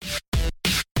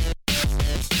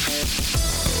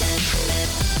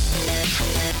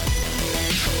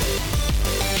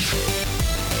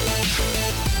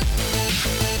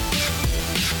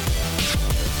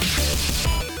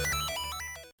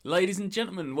Ladies and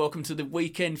gentlemen, welcome to the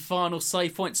weekend final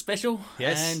Save Point special.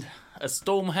 Yes. And a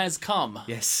storm has come.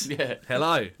 Yes. Yeah.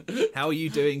 Hello. How are you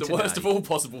doing The today? worst of all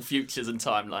possible futures and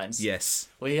timelines. Yes.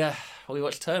 We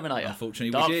watched Terminator.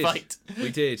 Unfortunately, Dark we did. Fate. We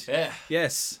did. Yeah.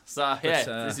 Yes. So,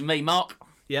 yeah, this is me, Mark.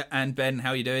 Yeah, and Ben, how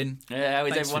are you doing? Yeah, how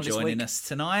is Thanks everyone for this joining week? us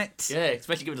tonight. Yeah,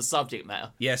 especially given the subject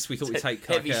matter. Yes, we thought we'd take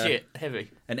Heavy shit.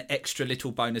 Heavy. an extra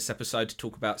little bonus episode to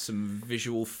talk about some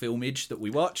visual filmage that we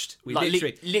watched. We Like,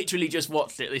 literally just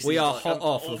watched it. we are hot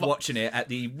off of watching it at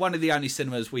one of the only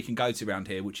cinemas we can go to around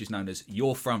here, which is known as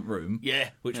Your Front Room. Yeah.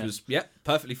 Which was,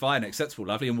 perfectly fine, acceptable,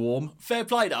 lovely and warm. Fair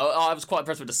play, though. I was quite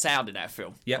impressed with the sound in that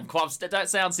film. Yeah. That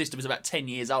sound system is about 10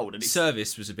 years old. And it's...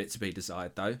 Service was a bit to be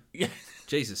desired, though. Yeah.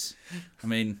 Jesus. I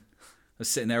mean... I was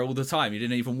sitting there all the time. You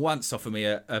didn't even once offer me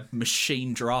a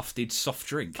machine-drafted soft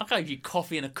drink. I gave you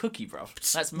coffee and a cookie, bro.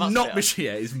 That's much Not better. machine.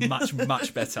 Yeah, it's much,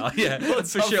 much better. Yeah, for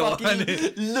Some sure.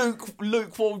 fucking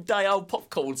lukewarm day old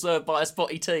popcorn served by a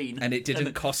spotty teen. And it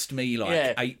didn't cost me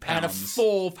like £8. And a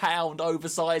 £4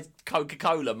 oversized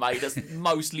Coca-Cola made us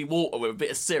mostly water with a bit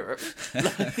of syrup.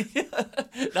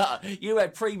 No, you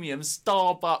had premium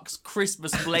Starbucks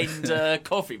Christmas blend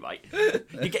coffee, mate.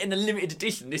 You're getting a limited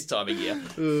edition this time of year.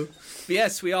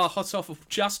 Yes, we are hot off of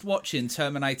just watching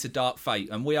Terminator Dark Fate,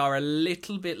 and we are a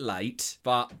little bit late,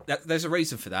 but there's a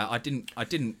reason for that. I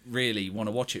didn't really want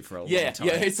to watch it for a long time.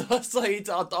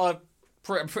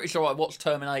 I'm pretty sure I watched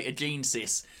Terminator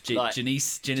Genesis.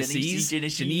 Genesis.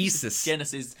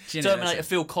 Terminator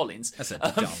Phil Collins. That's a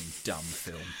dumb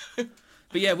film.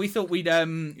 But yeah, we thought we'd I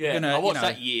watched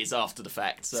that years after the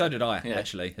fact. So did I,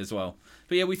 actually, as well.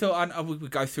 But yeah, we thought we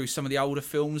would go through some of the older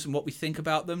films and what we think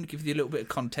about them, give you a little bit of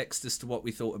context as to what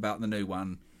we thought about the new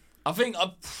one. I think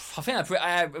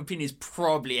our opinions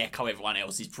probably echo everyone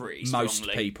else's pretty strongly. Most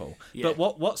people. Yeah.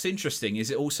 But what's interesting is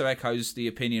it also echoes the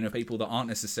opinion of people that aren't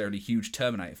necessarily huge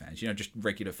Terminator fans, just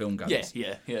regular film goers.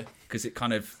 Yeah. Because it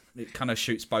kind of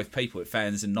shoots both people,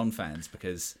 fans and non-fans,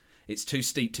 because it's too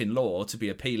steeped in lore to be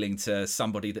appealing to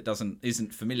somebody that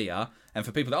isn't familiar, and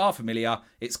for people that are familiar,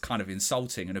 it's kind of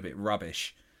insulting and a bit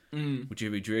rubbish. Would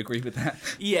you agree with that?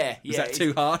 Yeah. Is that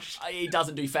too harsh? It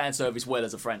doesn't do fan service well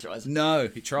as a franchise. No,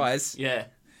 it tries. Yeah.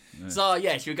 So,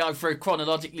 should we go through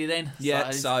chronologically then?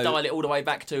 Yeah, so dial it all the way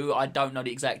back to, I don't know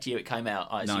the exact year it came out.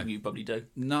 I assume you probably do.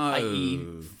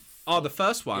 No. The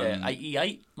first one? Yeah,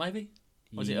 88, maybe?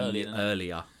 Or was it earlier than that?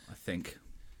 Earlier, I think.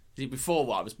 Is it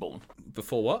before I was born?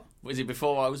 Before what? Was it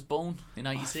before I was born in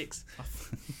 86?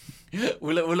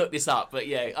 We'll look this up, but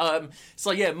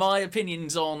my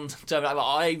opinions on Terminator.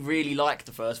 I really like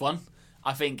the first one.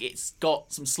 I think it's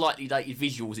got some slightly dated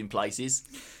visuals in places.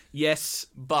 Yes,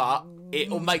 but it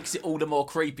makes it all the more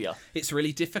creepier. It's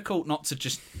really difficult not to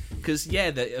just because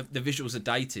the visuals are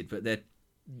dated, but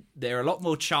they're a lot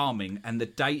more charming, and the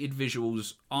dated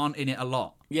visuals aren't in it a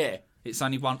lot. Yeah, it's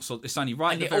only once. It's only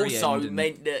right and at the very end. It also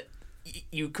meant that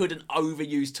you couldn't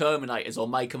overuse Terminators or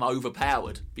make them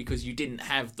overpowered because you didn't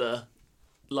have the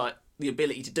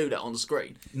ability to do that on the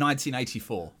screen.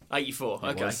 1984. 84.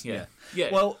 Okay. Was, yeah.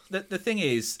 Well, the thing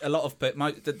is, a lot of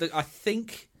I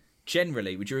think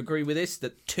generally, would you agree with this,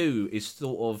 that 2 is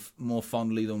thought of more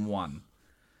fondly than 1?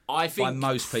 I think by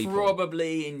most people,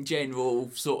 probably in general,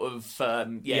 sort of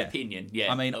opinion.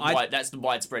 Yeah, I mean, that's the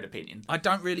widespread opinion. I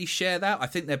don't really share that. I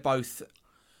think they're both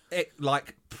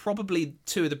probably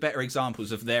 2 of the better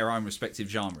examples of their own respective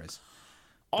genres.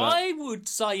 But I would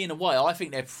say, in a way, I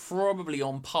think they're probably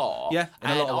on par. Yeah,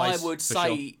 in a lot of ways, I would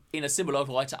say, in a similar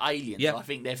way to Aliens, I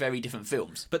think they're very different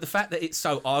films. But the fact that it's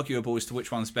so arguable as to which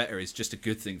one's better is just a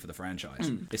good thing for the franchise,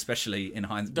 especially in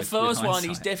hindsight. The first one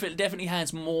is definitely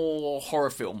has more horror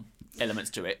film elements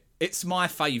to it. It's my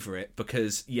favourite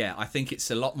because, I think it's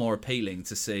a lot more appealing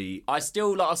to see. I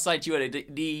still, like I say to you earlier,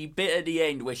 the bit at the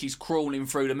end where she's crawling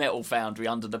through the metal foundry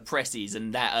under the presses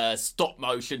and that stop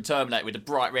motion Terminator with the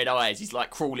bright red eyes, he's like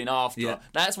crawling after her.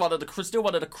 That's still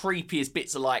one of the creepiest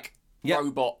bits of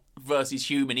robot versus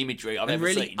human imagery I've ever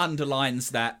seen. It really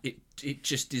underlines that it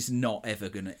just is not ever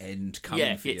going to end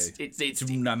coming for you. It's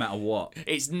no matter what.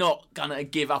 It's not going to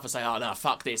give up and say, oh, no,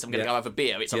 fuck this, I'm going to go have a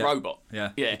beer. It's a robot.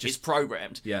 Yeah. It's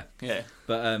programmed. Yeah. Yeah.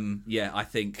 But, I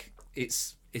think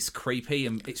it's creepy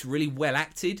and it's really well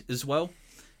acted as well.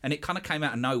 And it kind of came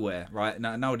out of nowhere, right?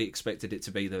 Nobody expected it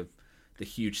to be the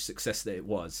huge success that it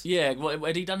was. Yeah,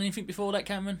 had he done anything before that,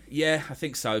 Cameron? Yeah, I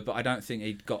think so, but I don't think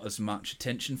he'd got as much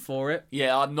attention for it.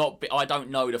 Yeah, I don't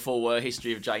know the full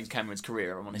history of James Cameron's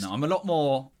career, I'm honest. No, I'm a lot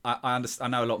more. I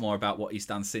know a lot more about what he's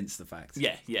done since the fact.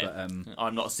 Yeah. But,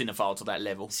 I'm not a cinephile to that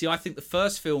level. See, I think the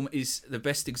first film is the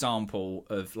best example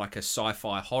of a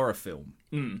sci-fi horror film,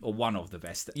 or one of the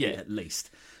best, at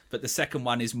least. But the second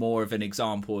one is more of an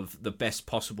example of the best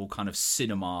possible kind of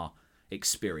cinema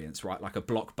experience, right? Like a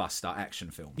blockbuster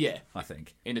action film. Yeah. I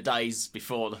think. In the days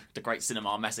before the Great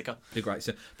Cinema Massacre.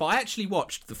 But I actually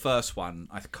watched the first one,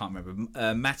 I can't remember,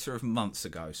 a matter of months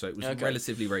ago, so it was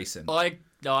relatively recent.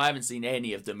 I haven't seen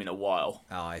any of them in a while.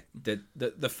 The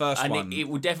first one... And it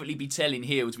will definitely be telling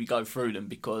here as we go through them,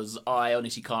 because I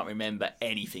honestly can't remember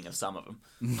anything of some of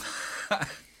them.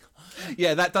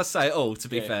 Yeah, that does say it all, to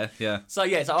be fair. Yeah. So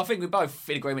I think we're both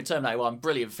in agreement. Terminator 1,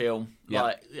 brilliant film. Yeah.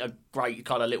 Like a great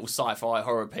kind of little sci-fi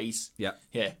horror piece. Yeah.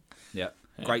 Yeah. Yeah.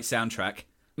 Great soundtrack.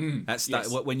 That's yes.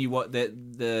 that. When you watch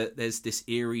there's this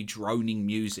eerie droning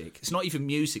music. It's not even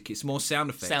music. It's more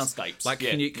sound effects. Soundscapes. Like,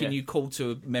 can you call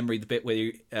to memory the bit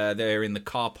where they're in the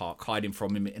car park hiding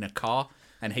from him in a car,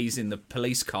 and he's in the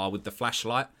police car with the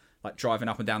flashlight, like driving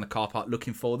up and down the car park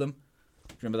looking for them.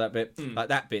 Remember that bit? Like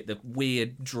that bit, the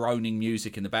weird droning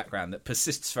music in the background that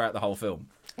persists throughout the whole film.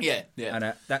 Yeah, yeah.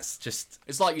 And that's just...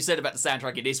 It's like you said about the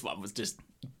soundtrack in this one was just...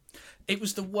 It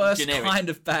was the worst kind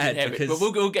of bad. Because but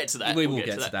we'll get to that. We will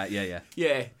get to that, yeah.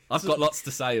 Yeah. I've got lots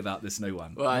to say about this new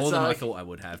one. Right, more than I thought I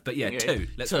would have. But yeah, 2.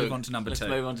 Let's move on to number 2. Let's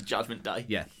move on to Judgment Day.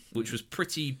 Yeah, which was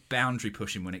pretty boundary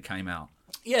pushing when it came out.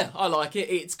 Yeah, I like it.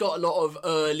 It's got a lot of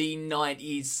early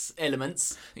 90s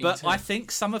elements. But I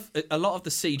think a lot of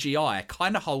the CGI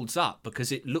kind of holds up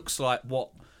because it looks like what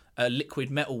a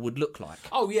liquid metal would look like.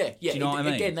 Oh yeah. Do you know what I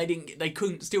mean? Again, they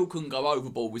couldn't go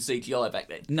overboard with CGI back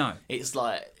then. No. It's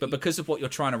like... But because of what you're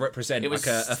trying to represent, like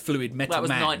a fluid metal man. That was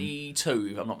man. 92,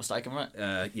 if I'm not mistaken,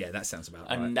 right? Yeah, that sounds about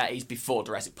right. And that is before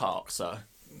Jurassic Park, so...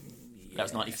 That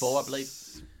was 94, I believe.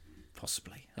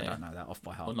 Possibly. I don't know that off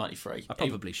by heart. Or 93. I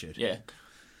probably should. Yeah.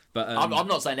 But I'm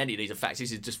not saying any of these are facts.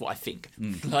 This is just what I think.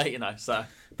 Like, so.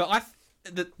 But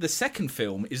the second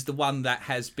film is the one that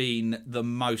has been the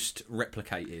most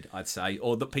replicated, I'd say,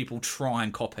 or that people try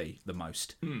and copy the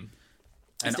most.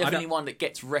 It's definitely one that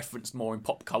gets referenced more in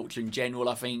pop culture in general,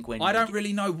 I think. I don't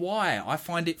really know why. I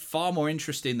find it far more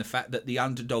interesting the fact that the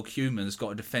underdog human's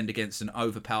got to defend against an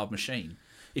overpowered machine.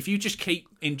 If you just keep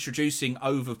introducing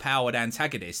overpowered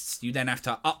antagonists, you then have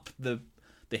to up the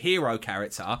hero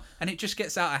character, and it just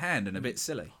gets out of hand and a bit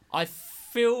silly. I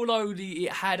feel though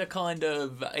it had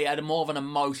a more of an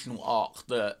emotional arc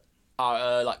that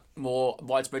like more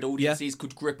widespread audiences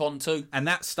could grip onto, and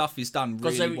that stuff is done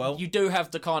really well. You do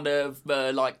have the kind of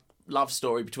like love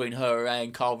story between her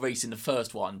and Carl Reese in the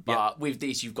first one, but with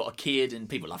this you've got a kid, and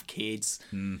people love kids,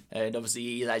 and obviously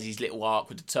he has his little arc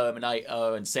with the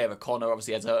Terminator, and Sarah Connor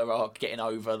obviously has her arc getting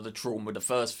over the trauma of the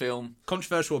first film.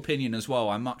 Controversial opinion as well,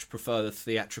 I much prefer the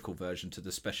theatrical version to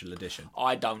the special edition.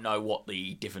 I don't know what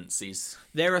the difference is.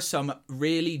 There are some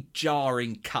really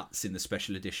jarring cuts in the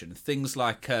special edition, things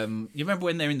like you remember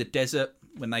when they're in the desert,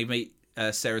 when they meet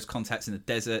Sarah's contacts in the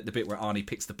desert, the bit where Arnie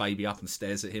picks the baby up and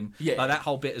stares at him. Yeah. Like, that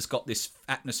whole bit has got this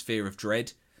atmosphere of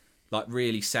dread, like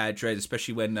really sad dread,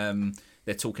 especially when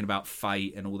they're talking about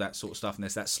fate and all that sort of stuff. And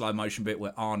there's that slow motion bit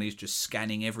where Arnie's just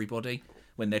scanning everybody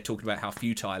when they're talking about how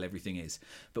futile everything is.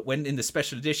 But when in the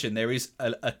special edition, there is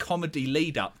a comedy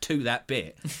lead up to that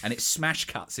bit, and it smash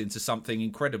cuts into something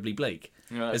incredibly bleak.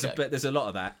 Right, There's a lot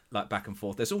of that, like back and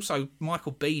forth. There's also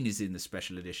Michael Biehn is in the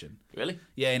special edition. Really?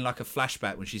 Yeah, in like a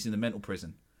flashback when she's in the mental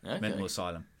prison, mental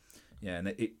asylum. Yeah, and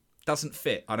it doesn't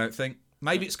fit, I don't think.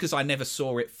 Maybe it's because I never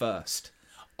saw it first.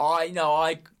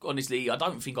 I honestly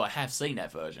don't think I have seen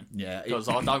that version. Yeah, because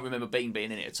I don't remember Biehn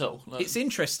being in it at all. It's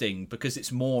interesting because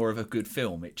it's more of a good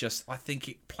film. I think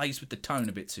it plays with the tone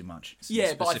a bit too much.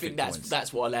 Yeah, but I think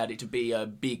that's what allowed it to be a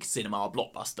big cinema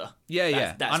blockbuster.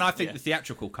 Yeah, and I think the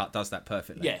theatrical cut does that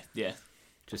perfectly. Yeah.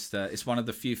 Just it's one of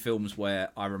the few films where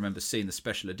I remember seeing the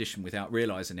special edition without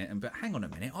realising it. But hang on a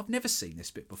minute, I've never seen this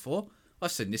bit before.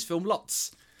 I've seen this film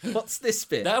lots. What's this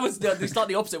bit? That was it's like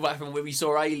the opposite of what happened when we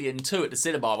saw Alien 2 at the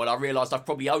cinema, when I realised I've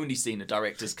probably only seen the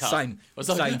director's cut. Same. I was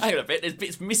like, Same. hang on a bit, there's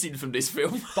bits missing from this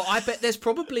film. But I bet there's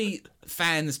probably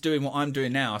fans doing what I'm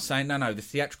doing now, saying, no, the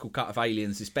theatrical cut of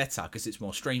Aliens is better because it's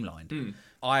more streamlined.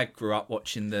 I grew up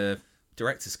watching the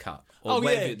director's cut, or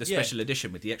the special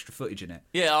edition with the extra footage in it.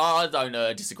 Yeah, I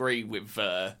don't disagree with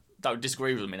them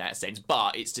in that sense,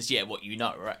 but it's just what you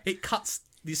know, right? It cuts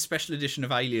the special edition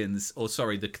of Aliens,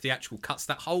 the theatrical cuts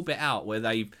that whole bit out where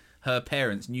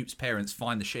Newt's parents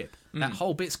find the ship. That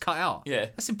whole bit's cut out. Yeah.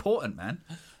 That's important, man.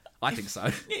 I think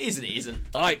so. It isn't.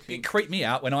 It creeped me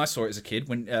out when I saw it as a kid,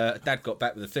 when Dad got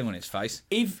back with a thing on his face.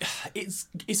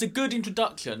 It's a good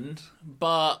introduction,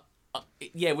 but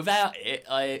without it,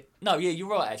 you're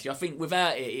right, actually. I think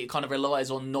without it kind of relies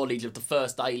on knowledge of the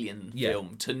first Alien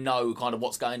film to know kind of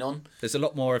what's going on. There's a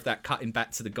lot more of that cutting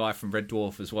back to the guy from Red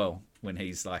Dwarf as well, when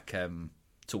he's like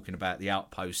talking about the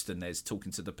outpost, and there's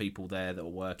talking to the people there that are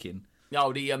working.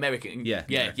 Oh, the American. Yeah,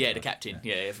 the captain.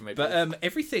 Yeah, from But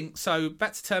everything. So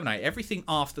back to Terminator. Everything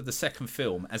after the second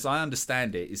film, as I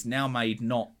understand it, is now made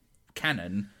not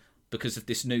canon because of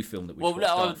this new film that we've watched.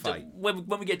 Dark Fate. When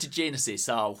we get to Genesis,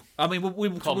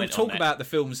 we'll talk about the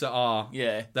films that are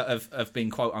that have been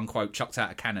quote unquote chucked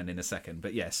out of canon in a second.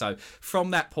 But yeah, so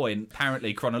from that point,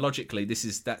 apparently chronologically,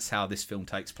 that's how this film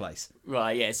takes place.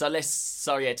 Right. Yeah.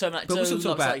 Terminator 2. But we'll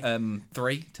talk about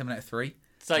Terminator 3.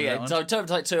 So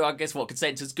Terminator 2. I guess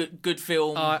consensus? Good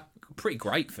film. Pretty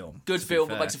great film. Good film,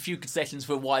 but makes a few concessions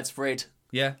for widespread.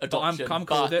 Yeah, adoption. But I'm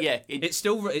cool with it. Yeah, it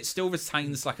still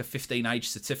retains like a 15 age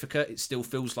certificate. It still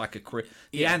feels like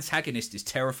the antagonist is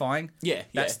terrifying. Yeah,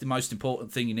 that's the most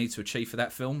important thing you need to achieve for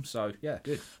that film. So yeah,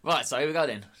 good. Right, so here we go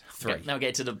then. 3. Now we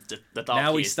get to the dark.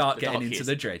 Now we start getting into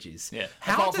the dredges. Yeah.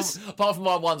 Apart from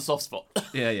my one soft spot.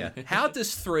 Yeah. How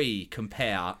does 3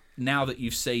 compare now that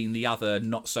you've seen the other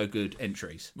not so good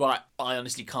entries? Right, I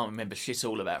honestly can't remember shit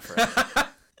all about 3.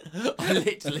 I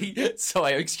literally,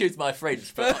 sorry, excuse my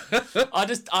French, but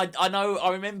I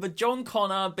remember John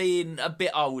Connor being a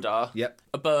bit older. Yep.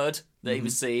 A bird that he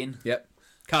was seeing. Yep.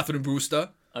 Catherine Brewster.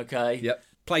 Okay. Yep.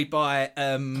 Played by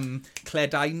Claire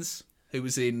Danes, who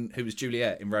was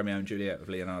Juliet in Romeo and Juliet with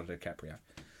Leonardo DiCaprio.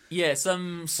 Yeah,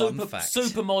 some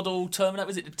supermodel Terminator.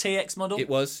 Was it the TX model? It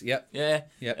was. Yep. Yeah.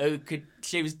 Yep.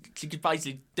 She could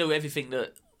basically do everything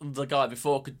that the guy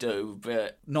before could do,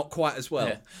 but not quite as well.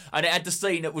 Yeah. And it had the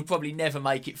scene that would probably never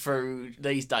make it through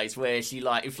these days, where she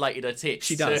inflated her tits.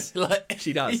 She does.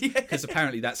 She does. Because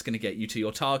apparently that's going to get you to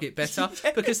your target better.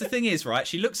 Yeah. Because the thing is, right,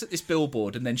 she looks at this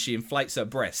billboard and then she inflates her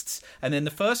breasts, and then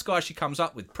the first guy she comes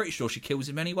up with, pretty sure she kills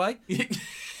him anyway.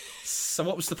 So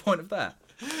what was the point of that?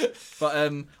 But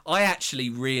I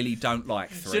actually really don't like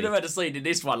 3. Should have had a scene in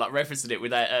this one, referencing it with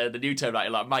the new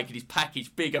Terminator, making his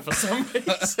package bigger for some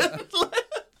reason.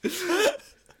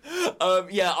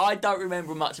 I don't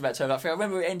remember much about Terminator 3. I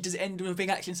remember does it end with a big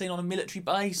action scene on a military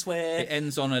base where... It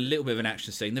ends on a little bit of an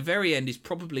action scene. The very end is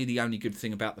probably the only good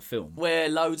thing about the film. Where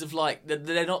loads of,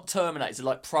 they're not Terminators,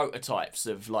 they're prototypes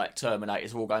of,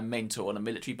 Terminators are all going mental on a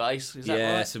military base. Is that right?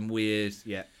 Yeah, some weird...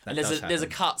 Yeah. And there's a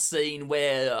cut scene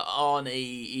where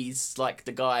Arnie is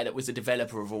the guy that was the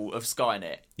developer of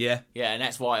Skynet. Yeah. Yeah, and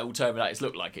that's why all Terminators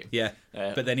look like him. Yeah.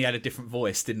 But then he had a different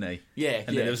voice, didn't he? Yeah.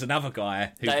 And then there was another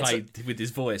guy who played with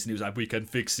his voice, and he was like, "We can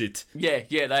fix it." Yeah,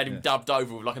 they had him dubbed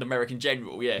over with an American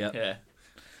general. Yeah.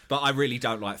 But I really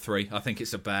don't like 3. I think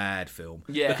it's a bad film.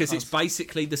 Yeah. Because it's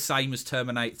basically the same as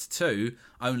Terminator 2,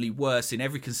 only worse in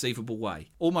every conceivable way.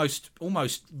 Almost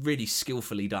really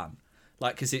skillfully done.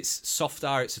 Because it's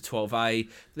softer, it's a 12A.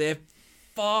 They're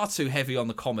far too heavy on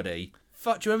the comedy. Do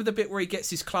you remember the bit where he gets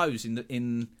his clothes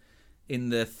in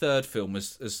the third film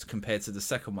as compared to the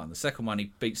second one? The second one,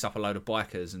 he beats up a load of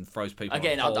bikers and throws people.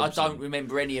 Again, I don't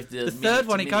remember any of the. The third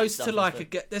one, he goes to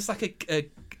there's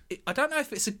I don't know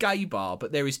if it's a gay bar,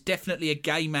 but there is definitely a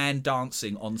gay man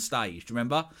dancing on stage. Do you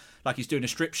remember? He's doing a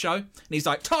strip show, and he's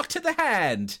like, "Talk to the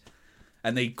hand,"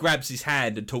 and he grabs his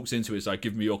hand and talks into it. It's like,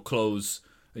 "Give me your clothes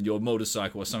and your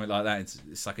motorcycle," or something like that.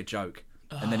 It's like a joke.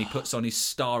 And then he puts on his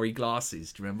starry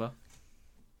glasses. Do you remember?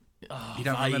 You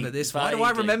don't remember this? Why do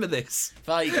I remember this?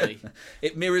 Vaguely.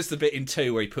 It mirrors the bit in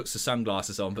 2 where he puts the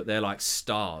sunglasses on, but they're like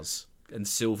stars and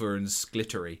silver and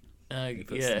glittery. He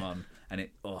puts them on, and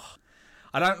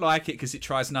I don't like it because it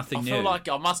tries nothing new. I feel like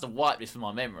I must have wiped this from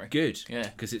my memory. Good. Yeah.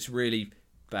 Because it's really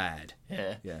bad.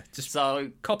 Yeah. Just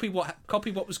copy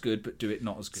what was good, but do it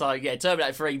not as good. So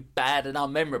Terminator 3 bad and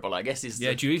unmemorable, I guess.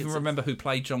 Do you even remember who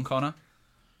played John Connor?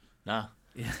 No.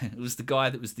 Yeah, it was the guy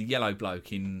that was the yellow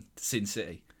bloke in Sin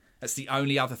City. That's the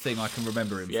only other thing I can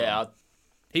remember him from.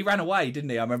 He ran away, didn't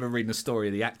he? I remember reading the story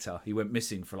of the actor. He went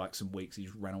missing for some weeks. He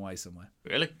ran away somewhere.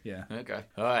 Really? Yeah. Okay.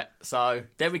 All right. So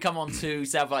then we come on to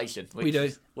Salvation. We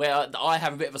do. Where I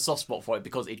have a bit of a soft spot for it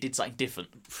because it did something different.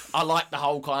 I like the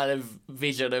whole kind of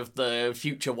vision of the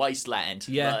future wasteland.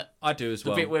 Yeah, I do as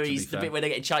well. The bit where they're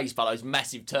getting chased by those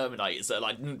massive Terminators that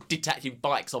are detaching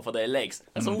bikes off of their legs.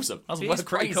 That's awesome. That's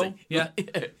crazy. Cool. Yeah.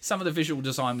 Some of the visual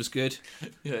design was good.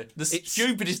 Yeah. The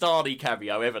stupidest Arnie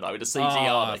cameo ever though, with the CG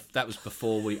Arnie. That was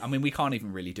before we can't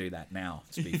even really do that now,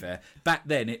 to be fair. Back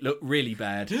then it looked really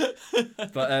bad.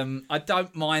 But I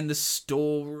don't mind the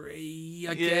story,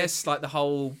 I guess. The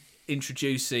whole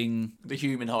introducing the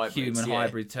human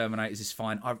hybrid Terminators is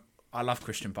fine. I love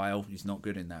Christian Bale. He's not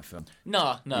good in that film.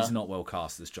 No. He's not well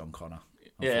cast as John Connor.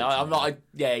 Yeah, I'm not.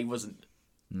 He wasn't.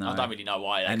 No. I don't really know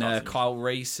why. And Kyle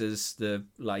Reese as the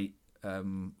late. I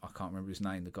can't remember his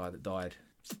name. The guy that died.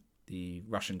 the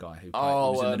Russian guy who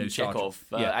was in the new Star Trek. Chekhov,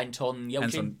 Anton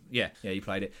Yelchin. Yeah, he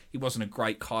played it. He wasn't a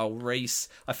great Kyle Reese.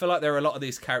 I feel like there are a lot of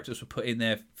these characters were put in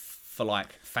there for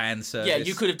like fan service. Yeah,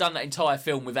 you could have done that entire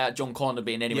film without John Connor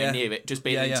being anywhere near it, just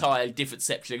being an entirely different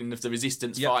section of the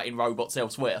Resistance fighting robots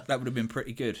elsewhere. That would have been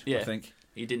pretty good, I think.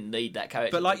 You didn't need that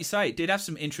character. But like you say, it did have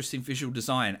some interesting visual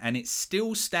design, and it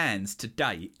still stands to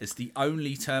date as the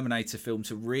only Terminator film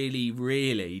to really,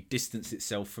 really distance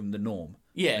itself from the norm.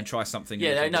 Yeah. And try something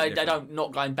they don't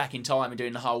not going back in time and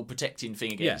doing the whole protecting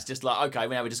thing again. Yeah. It's just like, okay,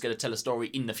 now we're just going to tell a story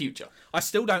in the future. I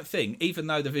still don't think, even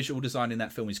though the visual design in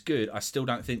that film is good, I still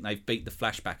don't think they've beat the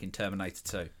flashback in Terminator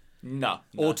 2. No.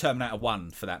 Or Terminator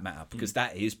 1, for that matter, because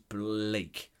that is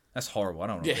bleak. That's horrible. I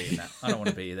don't want to be in that. I don't want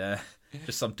to be there.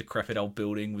 Just some decrepit old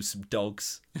building with some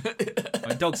dogs. I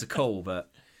mean, dogs are cool, but...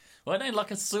 Well, they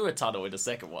like a sewer tunnel in the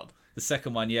second one. The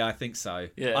second one, yeah, I think so.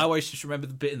 Yeah. I always just remember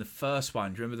the bit in the first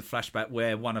one. Do you remember the flashback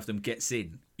where one of them gets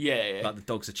in? Yeah. Like the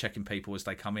dogs are checking people as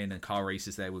they come in, and Kyle Reese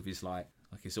is there with his like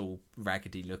he's all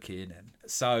raggedy looking. And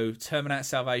so Terminator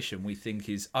Salvation, we think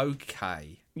is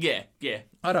okay. Yeah.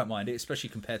 I don't mind it, especially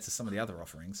compared to some of the other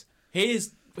offerings.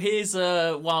 Here's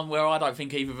one where I don't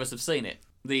think either of us have seen it.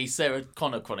 The Sarah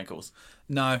Connor Chronicles.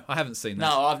 No, I haven't seen that.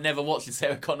 No, I've never watched the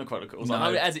Sarah Connor Chronicles. No. I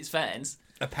know it has its fans.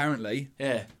 Apparently.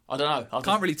 Yeah, I don't know. I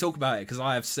can't really talk about it because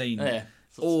I have seen... Yeah.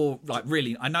 Or, like,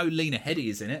 really... I know Lena Headey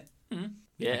is in it.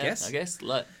 Yeah, I guess.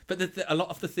 Like... But a lot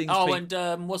of the things...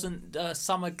 and wasn't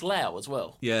Summer Glau as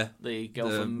well? Yeah. The girl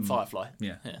from Firefly.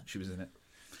 Yeah, she was in it.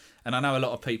 And I know a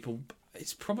lot of people...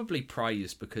 It's probably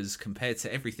praised because compared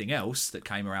to everything else that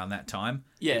came around that time,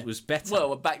 it was better.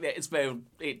 Well, back there,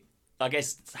 I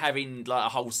guess having like a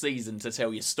whole season to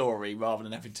tell your story rather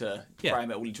than having to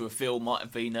cram it all into a film might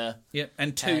have been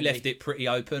and 2 handy. left it pretty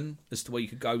open as to where you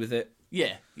could go with it.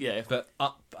 Yeah. But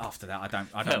up after that,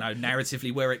 I don't know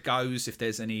narratively where it goes. If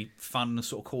there's any fun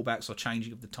sort of callbacks or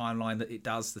changing of the timeline that it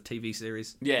does, the TV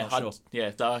series. Yeah, Not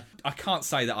sure. I I can't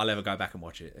say that I'll ever go back and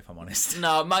watch it if I'm honest.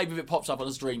 No, maybe if it pops up on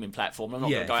a streaming platform, I'm not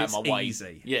going to go out of my way.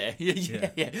 Easy. Yeah.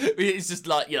 It's just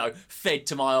like fed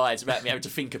to my eyes about me having to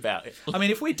think about it. I mean,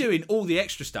 if we're doing all the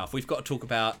extra stuff, we've got to talk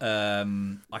about.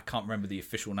 I can't remember the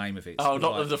official name of it. Oh,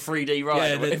 not the 3D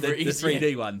ride. Yeah, the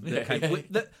 3D one.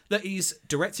 Yeah. That is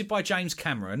directed by James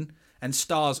Cameron and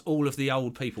stars all of the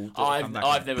old people.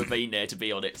 I've never been there to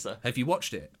be on it, so. Have you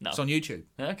watched it? No. It's on YouTube.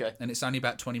 Okay. And it's only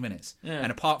about 20 minutes. Yeah.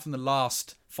 And apart from the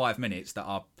last 5 minutes that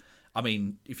are... I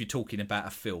mean, if you're talking about a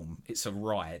film, it's a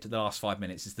ride. The last 5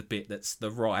 minutes is the bit that's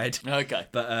the ride. Okay.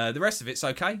 But the rest of it's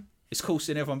okay. It's cool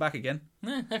seeing everyone back again.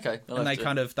 Yeah, okay. And they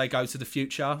go to the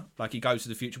future. Like he goes to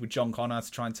the future with John Connor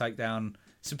to try and take down...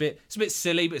 It's a bit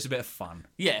silly, but it's a bit of fun.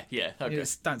 Yeah. Okay.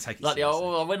 Don't take it like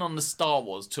seriously. I went on the Star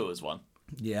Wars tours one.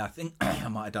 Yeah, I think I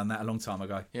might have done that a long time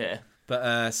ago. Yeah.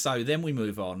 But so then we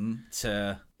move on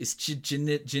to... It's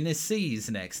Genesis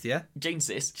next, yeah?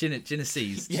 Genesis.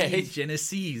 Genesis. Yeah.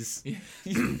 Genesis.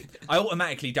 I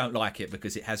automatically don't like it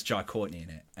because it has Jai Courtney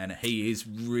in it, and he is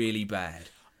really bad.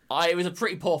 It was a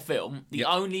pretty poor film. The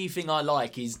only thing I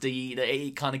like is that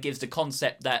it kind of gives the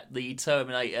concept that the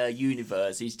Terminator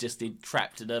universe is just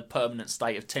trapped in a permanent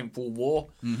state of temporal war,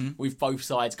 with both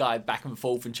sides going back and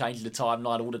forth and changing the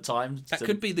timeline all the time. That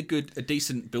could be a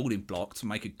decent building block to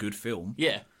make a good film.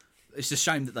 Yeah. It's a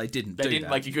shame that they didn't do that. They didn't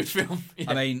make a good film.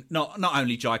 Yeah. I mean, not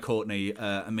only Jai Courtney,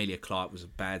 Emilia Clarke was a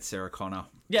bad Sarah Connor.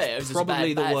 Yeah, it was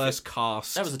probably bad the worst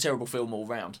cast. That was a terrible film all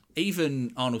round.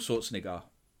 Even Arnold Schwarzenegger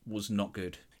was not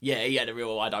good. Yeah, he had a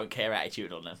real I don't care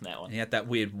attitude on that one. He had that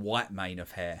weird white mane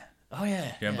of hair. Oh,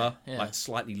 yeah. You remember? Yeah. Like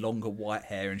slightly longer white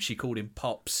hair, and she called him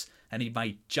Pops, and he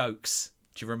made jokes.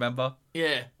 Do you remember?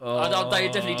 Yeah. They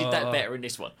definitely did that better in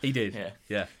this one. He did.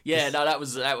 Yeah. No, that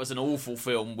was an awful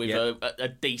film with a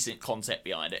decent concept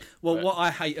behind it. Well, what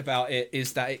I hate about it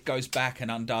is that it goes back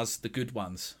and undoes the good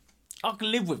ones. I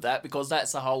can live with that because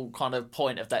that's the whole kind of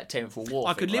point of that temporal war.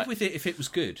 I could live with it if it was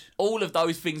good. All of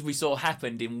those things we saw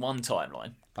happened in one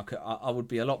timeline. I would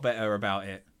be a lot better about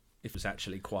it if it was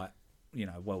actually quite,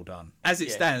 well done. As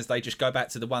it stands, they just go back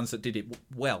to the ones that did it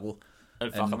well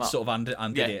and sort of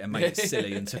undid it and made it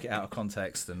silly and took it out of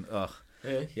context. And I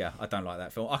don't like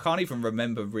that film. I can't even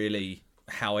remember really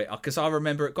how it, because I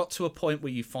remember it got to a point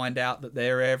where you find out that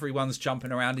everyone's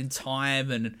jumping around in time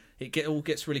and it all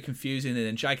gets really confusing, and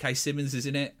then J.K. Simmons is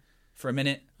in it for a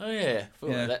minute. Oh yeah,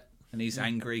 that. And he's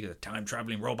angry, time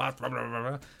traveling robot, blah, blah, blah,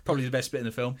 blah. Probably the best bit in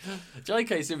the film.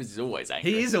 J.K. Simmons is always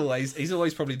angry. He's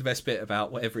always probably the best bit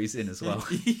about whatever he's in as well.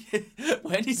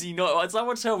 When is he not?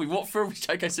 Someone tell me what film is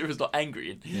J.K. Simmons not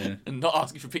angry in, and not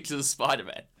asking for pictures of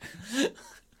Spider-Man,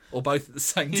 or both at the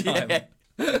same time.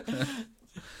 Yeah.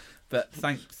 But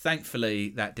thankfully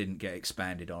that didn't get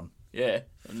expanded on. Yeah.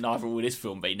 Neither will this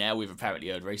film be now, we've apparently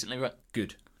heard recently, right?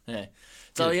 Good. Yeah.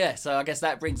 So so I guess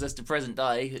that brings us to present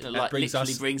day.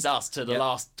 Brings us to the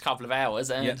last couple of hours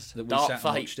and Dark Fate.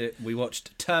 Watched it. We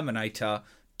watched Terminator: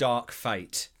 Dark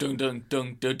Fate. Dung dung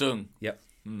dung dung dung. Yep.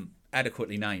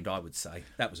 Adequately named, I would say.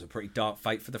 That was a pretty dark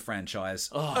fate for the franchise.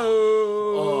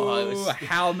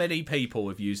 How many people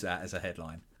have used that as a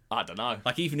headline? I don't know.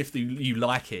 Like, even if you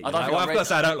like it, I don't I've got to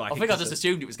say I don't like it. I think I just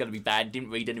assumed it was going to be bad, didn't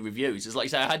read any reviews. It's like you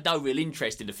say, I had no real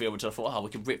interest in the film until I thought, we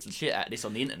can rip the shit out of this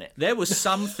on the internet. There were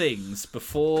some things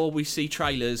before we see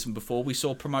trailers and before we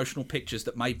saw promotional pictures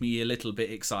that made me a little bit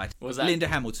excited. What was that? Linda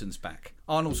Hamilton's back.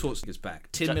 Arnold Schwarzenegger's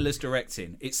back. Tim Miller's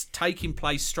directing. It's taking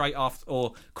place straight after,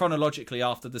 or chronologically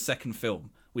after the second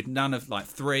film, with none of,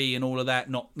 3 and all of that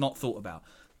not thought about.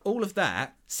 All of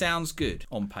that sounds good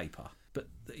on paper. But,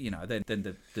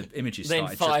 then the images started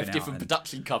Then 5 different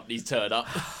production companies turn up.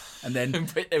 And then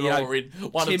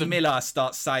Tim Miller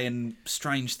starts saying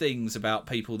strange things about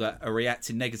people that are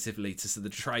reacting negatively to the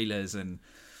trailers. And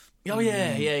he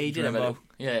did have a little.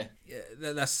 Yeah,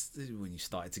 that's when you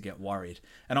started to get worried.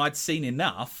 And I'd seen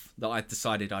enough that I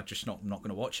decided I'm just not going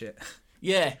to watch it.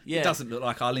 Yeah. It doesn't look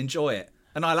like I'll enjoy it.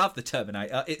 And I love the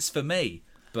Terminator. It's for me.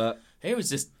 But it was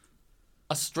just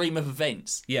a stream of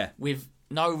events. Yeah. With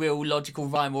no real logical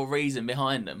rhyme or reason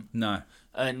behind them. No.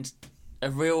 And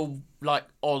a real,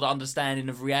 odd understanding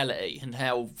of reality and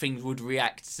how things would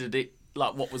react to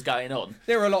what was going on.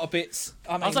 There are a lot of bits.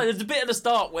 I'll say there's a bit at the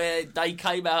start where they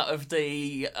came out of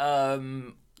the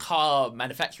car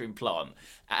manufacturing plant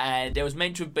and there was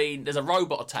meant to have been, there's a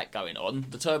robot attack going on,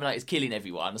 the Terminator's killing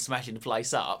everyone and smashing the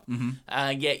place up,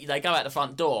 and yet they go out the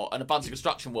front door and a bunch of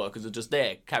construction workers are just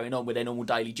there carrying on with their normal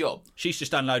daily job. She's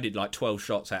just unloaded 12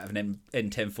 shots out of an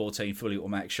N1014 fully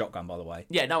automatic shotgun, by the way.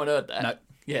 Yeah, no one heard that. No.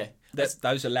 Yeah.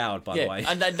 Those are loud, by the way.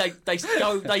 And then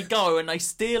they go and they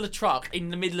steal a truck in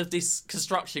the middle of this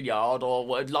construction yard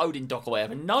or a loading dock or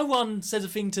whatever. No one says a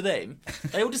thing to them.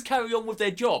 They all just carry on with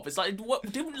their job. It's like,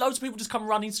 didn't loads of people just come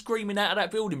running, screaming out of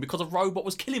that building because a robot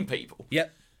was killing people?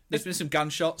 Yep. There's been some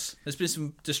gunshots. There's been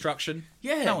some destruction.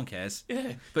 Yeah. No one cares.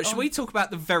 Yeah. But should we talk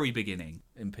about the very beginning,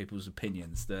 in people's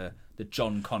opinions, the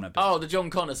John Connor bit? Oh, the John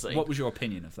Connor scene. What was your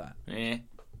opinion of that? Yeah.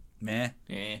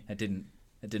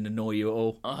 It didn't annoy you at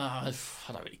all? I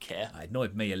don't really care. It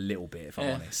annoyed me a little bit, if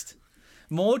I'm honest.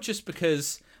 More just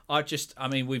because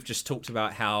we've just talked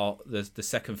about how the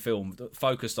second film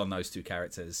focused on those two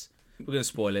characters. We're going to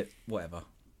spoil it, whatever.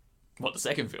 What, the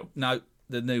second film? No,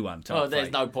 the new one.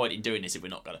 There's no point in doing this if we're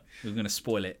not going to. We're going to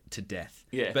spoil it to death.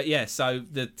 Yeah. But so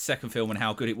the second film and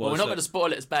how good it was. Well, we're not going to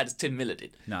spoil it as bad as Tim Miller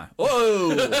did. No.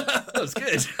 Whoa! That was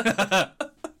good.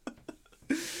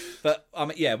 But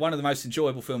one of the most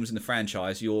enjoyable films in the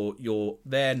franchise. You're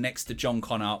there next to John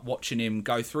Connor, watching him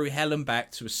go through hell and back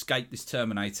to escape this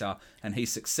Terminator, and he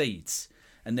succeeds.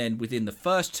 And then within the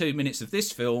first 2 minutes of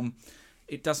this film,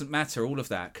 it doesn't matter all of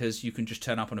that because you can just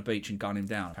turn up on a beach and gun him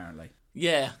down. Apparently.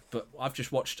 Yeah. But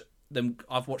I've watched them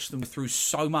through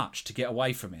so much to get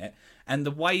away from it, and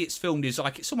the way it's filmed is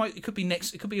like it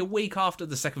could be a week after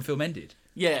the second film ended.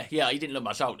 Yeah. He didn't look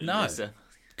much older. No.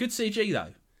 Good CG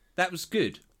though. That was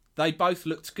good. They both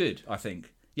looked good, I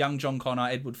think. Young John Connor,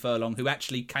 Edward Furlong, who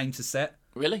actually came to set.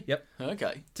 Really? Yep.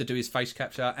 Okay. To do his face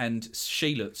capture, and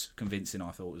she looked convincing,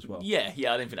 I thought, as well. Yeah, I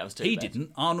didn't think that was too He bad.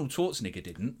 didn't. Arnold Schwarzenegger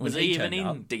didn't. Was he even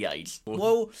in De-Age?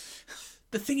 Well,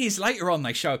 the thing is, later on,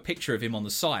 they show a picture of him on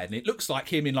the side, and it looks like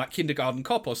him in, Kindergarten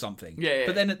Cop or something. Yeah.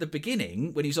 But then at the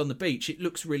beginning, when he's on the beach, it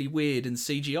looks really weird and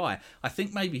CGI. I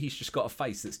think maybe he's just got a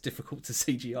face that's difficult to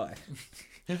CGI.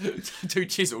 Too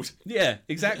chiselled. Yeah,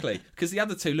 exactly. Because the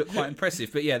other two look quite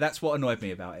impressive. But that's what annoyed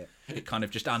me about it. It kind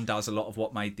of just undoes a lot of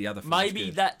what made the other films Maybe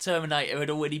good. that Terminator had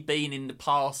already been in the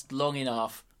past long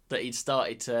enough that he'd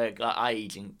started to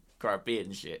age and grow a beard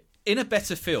and shit. In a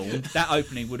better film, that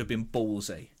opening would have been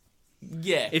ballsy.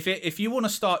 Yeah. If you want to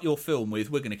start your film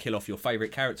with, we're going to kill off your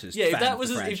favourite characters. Yeah, if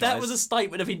that was a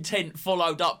statement of intent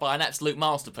followed up by an absolute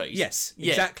masterpiece. Yes,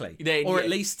 exactly. Then, or at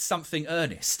least something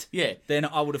earnest. Yeah. Then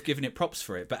I would have given it props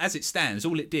for it. But as it stands,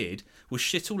 all it did was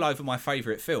shit all over my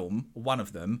favourite film, one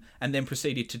of them, and then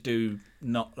proceeded to do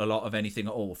not a lot of anything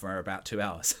at all for about 2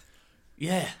 hours.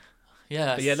 Yeah.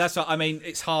 Yeah. But that's what I mean.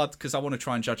 It's hard because I want to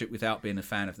try and judge it without being a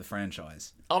fan of the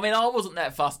franchise. I mean, I wasn't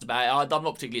that fussed about it. I'm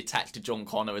not particularly attached to John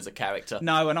Connor as a character.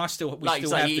 No, and we still have the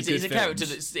good he's a character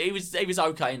he was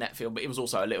okay in that film, but he was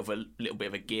also a little bit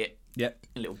of a git. Yep.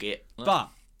 A little git. But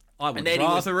I would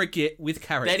rather a git with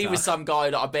character. Then he was some guy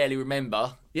that I barely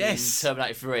remember. Yes. In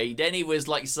Terminator 3. Then he was,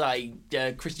 like you say,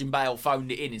 Christian Bale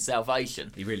phoned it in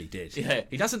Salvation. He really did. Yeah.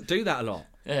 He doesn't do that a lot.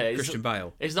 Yeah, Christian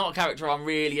Bale. It's not a character I'm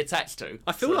really attached to.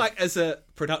 I feel like as a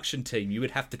production team, you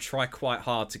would have to try quite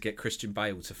hard to get Christian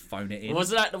Bale to phone it in.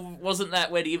 Wasn't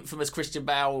that where the infamous Christian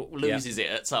Bale loses it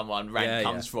at someone? Rand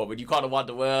comes from, and you kind of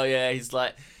wonder, well, yeah, he's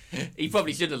like. He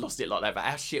probably should have lost it like that, but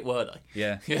how shit were they?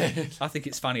 Yeah. I think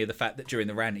it's funnier the fact that during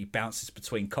the rant he bounces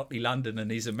between Cockney London and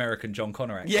his American John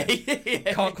Connor accent.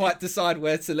 Yeah. Can't quite decide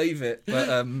where to leave it. But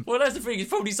well, that's the thing. It's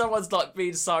probably someone's like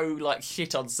being so like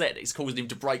shit on set that it's causing him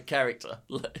to break character.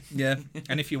 Yeah.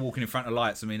 And if you're walking in front of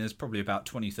lights, I mean, there's probably about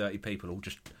 20, 30 people all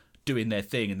just doing their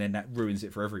thing, and then that ruins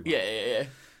it for everyone. Yeah.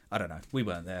 I don't know. We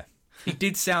weren't there. He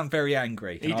did sound very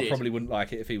angry, and I probably wouldn't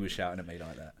like it if he was shouting at me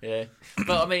like that. Yeah,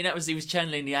 but I mean, he was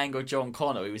channeling the anger of John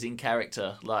Connor. He was in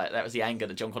character, like that was the anger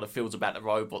that John Connor feels about the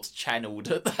robots channeled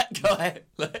at that guy.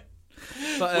 But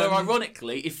where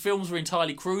ironically, if films were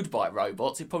entirely crewed by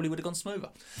robots, it probably would have gone smoother.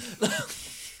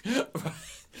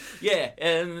 Yeah,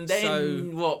 and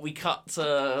then we cut.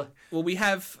 Well, we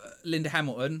have Linda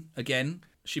Hamilton again.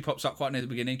 She pops up quite near the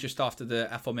beginning, just after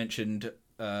the aforementioned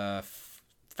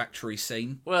factory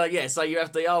scene. Well, yeah, so you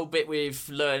have the old bit with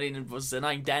learning, was the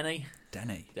name Danny?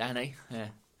 Danny, yeah.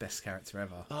 Best character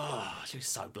ever. Oh, she was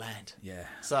so bland. Yeah.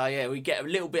 So, yeah, we get a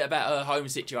little bit about her home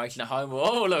situation at home.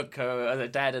 Oh, look, her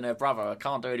dad and her brother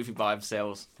can't do anything by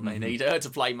themselves. They need her to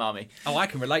play mummy. Oh, I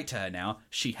can relate to her now.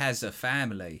 She has a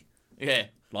family. Yeah.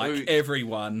 Like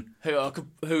everyone. Who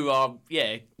are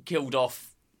killed off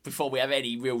before we have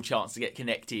any real chance to get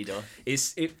connected. I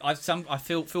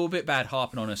feel a bit bad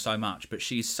harping on her so much, but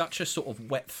she's such a sort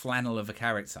of wet flannel of a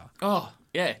character. Oh,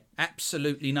 yeah.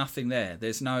 Absolutely nothing there.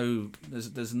 There's no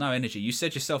energy. You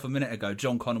said yourself a minute ago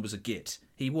John Connor was a git.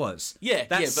 He was. Yeah,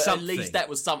 that's but something. At least that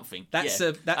was something. That's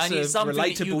a something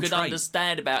that you could trait.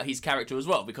 understand about his character as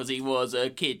well, because he was a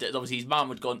kid that obviously his mum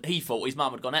had gone. He thought his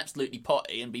mum had gone absolutely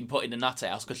potty and been put in the nut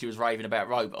house because she was raving about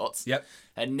robots. Yep.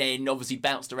 And then obviously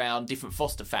bounced around different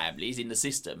foster families in the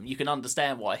system. You can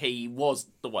understand why he was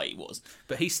the way he was.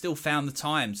 But he still found the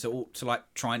time to like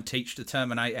try and teach the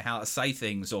Terminator how to say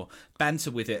things or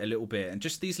banter with it a little bit, and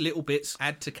just these little bits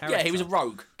add to character. Yeah, he was a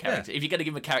rogue character. Yeah. If you're going to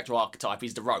give him a character archetype,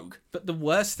 he's the rogue. But the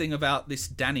worst thing about this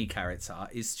Danny character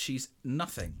is she's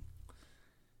nothing.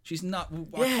 She's not.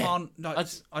 Yeah.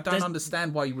 I don't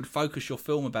understand why you would focus your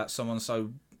film about someone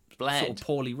so bland, sort of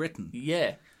poorly written.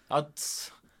 Yeah,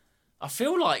 I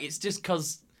feel like it's just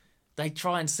because they've got to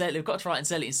try and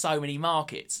sell it in so many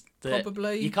markets.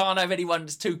 Probably. You can't have anyone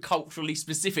that's too culturally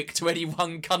specific to any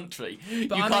one country.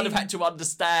 But you kind of had to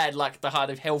understand like the kind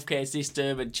of healthcare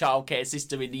system and childcare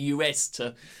system in the US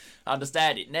to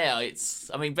understand it. Now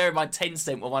bear in mind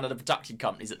Tencent were one of the production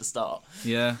companies at the start.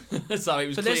 Yeah. So it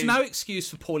was. But there's no excuse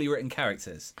for poorly written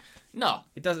characters. No,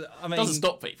 it doesn't. It doesn't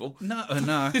stop people. No.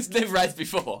 It's never has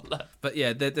before. But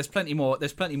yeah, there's plenty more.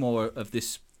 There's plenty more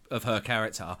of her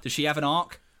character. Does she have an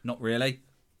arc? Not really.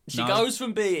 She goes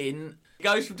from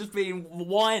just being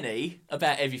whiny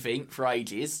about everything for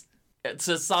ages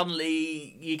to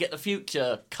suddenly you get the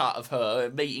future cut of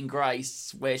her meeting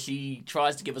Grace where she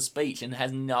tries to give a speech and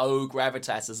has no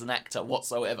gravitas as an actor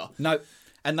whatsoever. No,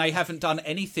 and they haven't done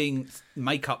anything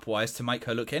makeup-wise to make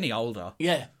her look any older.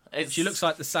 Yeah. She looks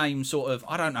like the same sort of,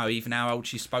 I don't know even how old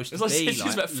she's supposed to be.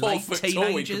 She's about 4 foot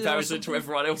tall in comparison to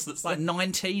everyone else that's like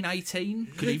 19, 18,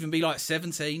 could even be like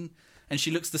 17. And she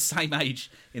looks the same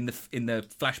age in the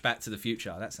flashback to the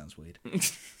future. That sounds weird. But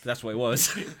that's what it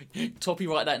was. Toppy,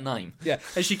 write that name. Yeah,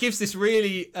 and she gives this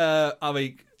really. There's a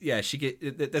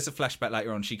flashback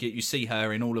later on. You see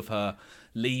her in all of her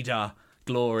leader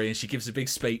glory, and she gives a big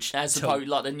speech. As opposed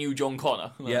like the new John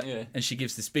Connor. Yeah, and she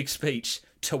gives this big speech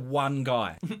to one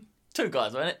guy. 2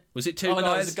 guys, wasn't it? Was it 2 guys?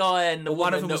 No, it was a guy and a woman.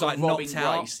 One of them was like knocked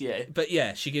out. Grace, yeah. But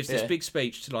yeah, she gives this big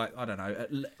speech to like, I don't know, at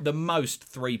the most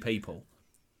 3 people.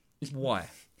 Why?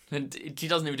 And she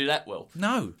doesn't even do that well.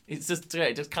 No. It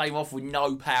just came off with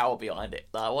no power behind it.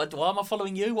 Like, why am I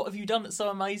following you? What have you done that's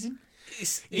so amazing?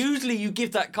 Usually you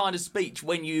give that kind of speech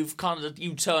when you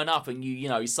turn up and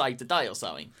you save the day or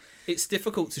something. It's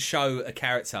difficult to show a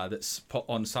character that's put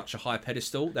on such a high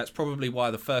pedestal. That's probably why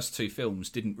the first 2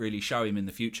 films didn't really show him in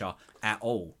the future at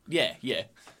all. Yeah.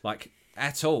 Like,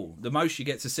 at all. The most you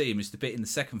get to see him is the bit in the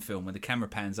second film where the camera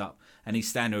pans up and he's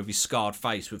standing with his scarred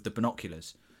face with the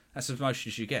binoculars. That's as much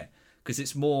as you get, because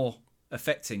it's more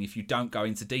affecting if you don't go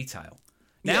into detail.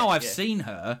 Now I've seen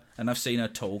her, and I've seen her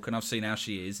talk, and I've seen how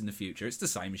she is in the future. It's the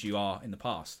same as you are in the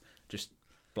past, just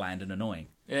bland and annoying.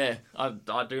 Yeah, I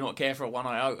do not care for her one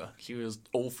iota. She was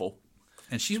awful.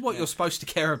 And she's what you're supposed to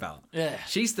care about. Yeah.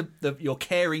 She's your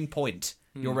caring point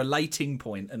your relating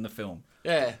point in the film.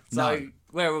 Yeah. So No.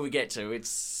 where will we get to?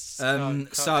 It's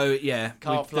The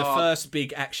Clark. first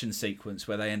big action sequence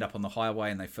where they end up on the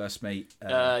highway and they first meet an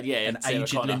Sarah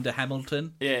aged Connor. Linda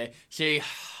Hamilton. Yeah,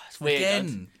 it's weird.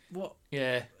 Again, what?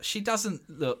 Yeah. She doesn't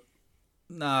look.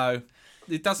 No,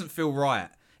 it doesn't feel right.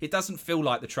 It doesn't feel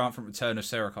like the triumphant return of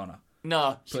Sarah Connor.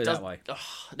 No, she Put it does. that way.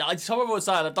 No, it's horrible to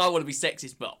say. I don't want to be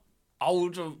sexist, but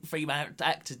older female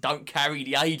actors don't carry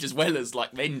the age as well as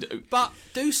like men do. But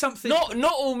do something. Not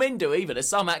all men do either. There's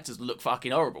some actors that look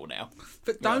fucking horrible now.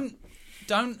 But don't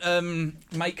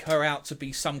make her out to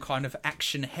be some kind of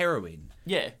action heroine.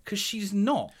 Yeah. Because she's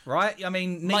not, right? I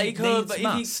mean, Make her, needs but if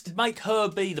must. you make her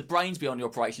be the brains behind the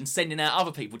operation, sending out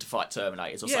other people to fight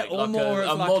Terminators or Yeah, something or like more a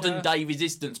of like modern day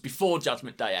resistance before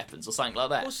Judgment Day happens or something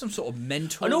like that. Or some sort of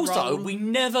mentor And also, role. we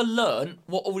never learn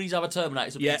what all these other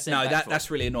Terminators have been sent back for. That's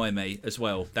really annoying me as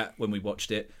well. That when we watched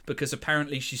it, because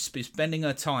apparently she's been spending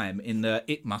her time in the.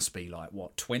 It must be like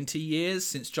what 20 years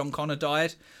since John Connor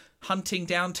died, hunting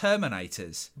down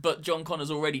Terminators. But John Connor's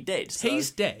already dead. So.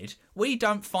 He's dead. We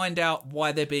don't find out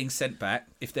why they're being sent back.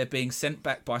 If they're being sent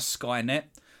back by Skynet,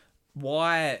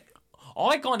 why?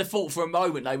 I kind of thought for a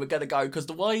moment they were going to go, because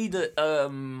the way that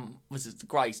was it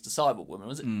Grace, the cyborg woman,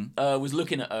 was it, was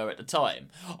looking at her at the time,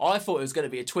 I thought it was going to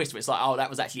be a twist where it's like, oh, that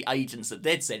was actually agents that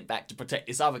they'd sent back to protect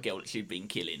this other girl that she'd been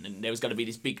killing, and there was going to be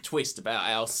this big twist about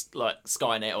how like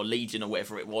Skynet or Legion or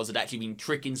whatever it was had actually been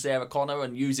tricking Sarah Connor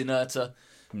and using her to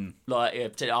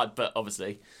but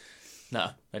obviously, no,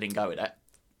 they didn't go with that.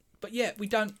 But yeah, we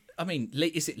don't. I mean,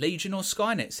 is it Legion or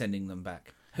Skynet sending them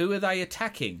back? Who are they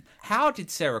attacking? How did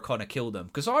Sarah Connor kill them?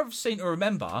 Because I've seem to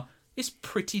remember it's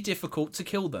pretty difficult to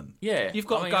kill them. Yeah, You've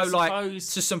got I to mean, go I like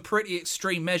suppose- to some pretty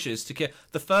extreme measures to kill.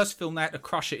 The first film they had to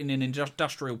crush it in an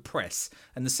industrial press,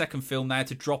 and the second film they had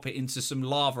to drop it into some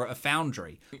lava at a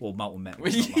foundry or molten metal.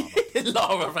 Not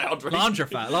lava. Lava foundry. Lava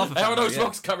foundry. How are those yeah.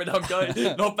 rocks coming up going,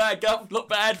 not bad, Gov, not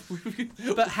bad.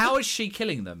 But how is she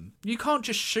killing them? You can't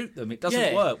just shoot them. It doesn't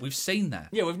Yeah. work. We've seen that.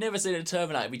 Yeah, we've never seen a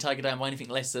Terminator be taken down by anything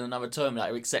less than another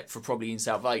Terminator, except for probably in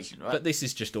Salvation, right? But this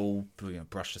is just all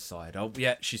brushed aside. Oh,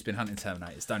 yeah, she's been hunting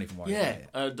Terminators. Don't even worry yeah,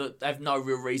 about it. they have no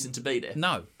real reason to be there.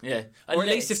 No. Yeah. Or at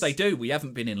least if they do, we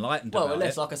haven't been enlightened Well, about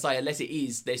unless, it. like I say, unless it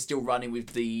is, they're still running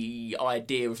with the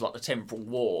idea of like the temporal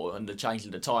war and the change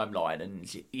in the timeline, and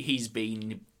he's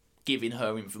been giving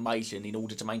her information in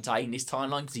order to maintain this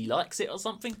timeline because he likes it or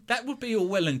something. That would be all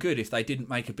well and good if they didn't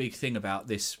make a big thing about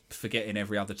this forgetting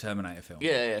every other Terminator film.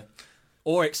 Yeah.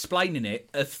 Or explaining it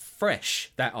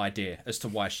afresh, that idea, as to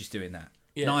why she's doing that.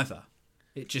 Yeah. Neither.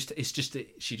 She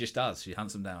just does. She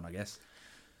hunts them down, I guess.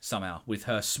 Somehow, with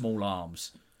her small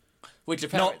arms. Which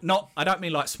apparently, I don't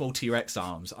mean like small T-Rex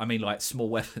arms. I mean like small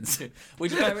weapons.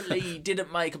 which apparently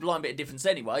didn't make a blind bit of difference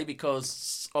anyway,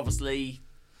 because obviously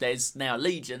there's now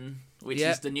Legion, which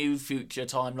Yeah. is the new future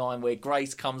timeline where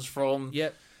Grace comes from.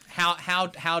 Yep.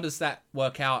 How does that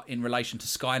work out in relation to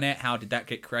Skynet? How did that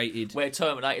get created? Where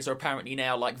Terminators are apparently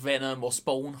now like Venom or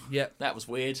Spawn. Yep. That was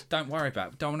weird. Don't worry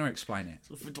about it. Don't want to explain it.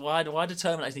 Why do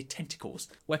Terminators need tentacles?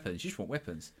 Weapons. You just want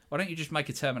weapons. Why don't you just make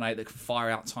a Terminator that can fire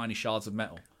out tiny shards of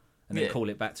metal and then Yeah. call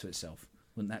it back to itself?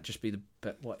 Wouldn't that just be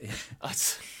what?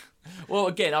 Well,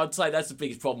 again, I'd say that's the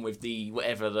biggest problem with the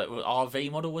whatever the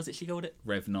RV model was it she called it?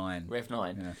 Rev 9. Rev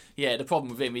 9. Yeah. Yeah, the problem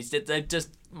with him is that they've just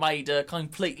made a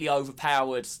completely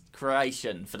overpowered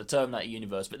creation for the Terminator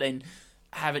universe, but then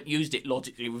haven't used it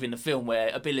logically within the film, where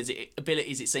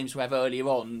abilities it seems to have earlier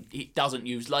on, it doesn't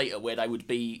use later, where they would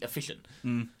be efficient.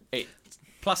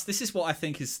 Plus, this is what I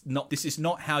think is not. This is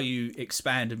not how you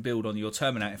expand and build on your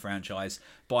Terminator franchise,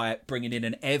 by bringing in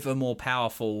an ever more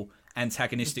powerful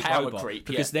antagonistic Power robot. creep,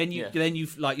 because yeah, then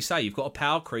you've like you say, you've got to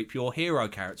power creep your hero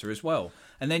character as well,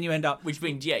 and then you end up. Which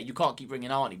means, yeah, you can't keep bringing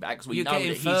Arnie back, because we You're know getting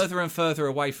that he's... further and further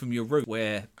away from your root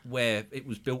where it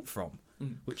was built from,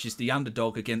 which is the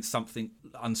underdog against something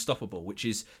unstoppable, which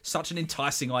is such an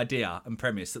enticing idea and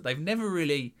premise that they've never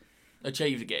really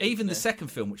achieved again. Even the second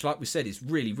film, which like we said is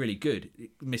really, really good, it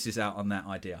misses out on that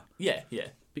idea. Yeah.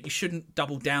 But you shouldn't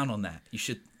double down on that. You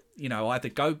should, either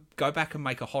go back and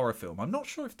make a horror film. I'm not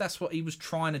sure if that's what he was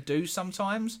trying to do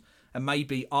sometimes, and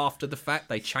maybe after the fact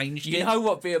they changed it. You know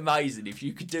what'd be amazing? If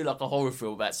you could do like a horror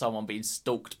film about someone being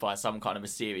stalked by some kind of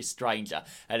mysterious stranger,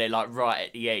 and then like right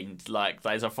at the end, like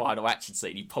there's a final action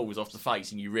scene, he pulls off the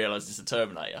face and you realise it's a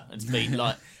Terminator. And it's been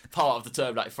like part of the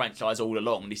Terminator franchise all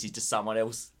along. This is just someone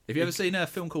else. Have you ever seen a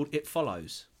film called It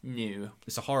Follows? New.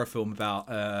 It's a horror film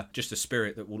about just a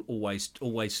spirit that will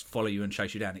always follow you and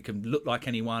chase you down. It can look like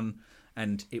anyone,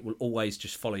 and it will always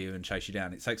just follow you and chase you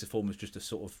down. It takes the form of just a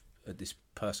sort of this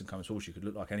person coming towards you could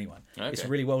look like anyone. Okay. It's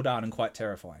really well done and quite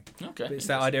terrifying. Okay. But it's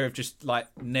that idea of just like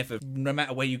no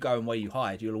matter where you go and where you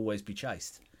hide, you'll always be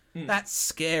chased. That's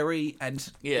scary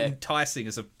and enticing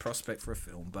as a prospect for a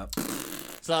film, but...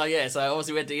 So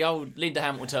obviously we had the old Linda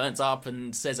Hamilton turns up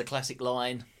and says a classic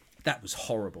line. That was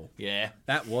horrible. Yeah.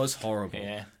 That was horrible.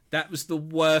 Yeah. That was the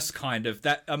worst kind of...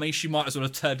 she might as well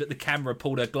have turned at the camera,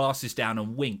 pulled her glasses down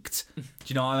and winked. Do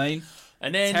you know what I mean?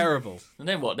 And then terrible. And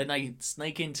then what? Then they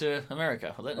snake into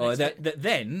America.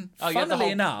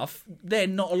 Funnily enough,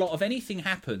 then not a lot of anything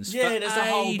happens. Yeah, for there's a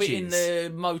whole bit in ages.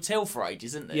 the motel for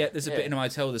ages, isn't there? Yeah, there's a bit in the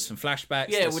motel. There's some flashbacks.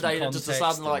 Yeah, there's would some they just a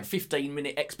context sudden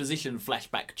 15-minute exposition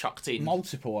flashback chucked in?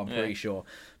 Multiple, I'm pretty sure.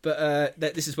 But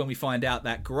this is when we find out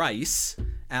that Grace,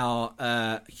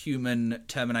 our human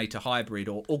Terminator hybrid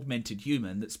or augmented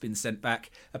human that's been sent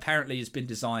back, apparently has been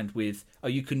designed with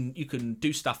you can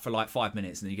do stuff for like 5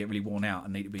 minutes and then you get really worn out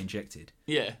and need to be injected.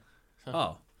 Yeah.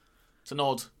 Oh. It's an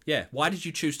odd. Yeah. Why did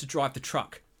you choose to drive the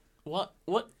truck? What?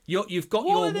 You've got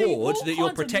your ward that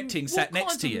you're protecting sat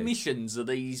next to you. What missions are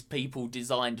these people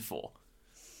designed for?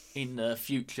 In the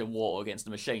future war against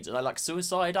the machines, are they like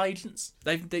suicide agents?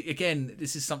 Again,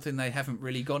 this is something they haven't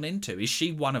really gone into. Is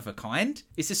she one of a kind?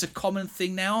 Is this a common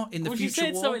thing now in the future war?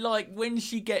 She said something like when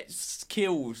she gets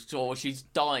killed or she's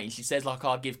dying, she says like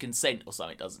 "I give consent" or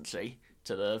something, doesn't she,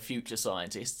 to the future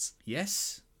scientists?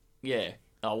 Yes. Yeah,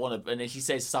 I want to, and then she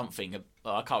says something.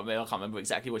 I can't remember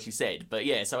exactly what she said, but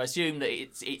yeah. So I assume that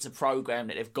it's a program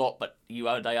that they've got, but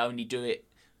they only do it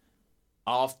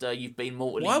after you've been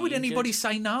mortally Why would injured. anybody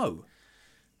say no?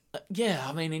 Yeah,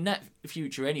 I mean, in that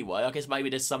future anyway, I guess maybe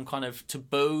there's some kind of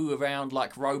taboo around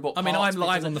like robot parts. I mean, I'm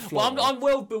lying on the floor. Well, I'm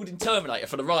world building Terminator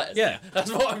for the writers. Yeah.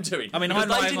 That's what I'm doing. I mean, I'm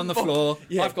lying on the floor.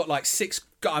 Yeah. I've got like 6...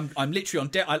 I'm literally on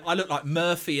deck. I look like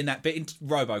Murphy in that bit in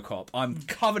RoboCop. I'm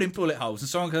covered in bullet holes. And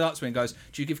someone comes up to me and goes,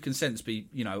 do you give consent to be,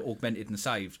 augmented and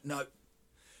saved? No.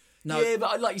 Yeah,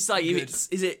 but like you say,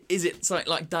 is it something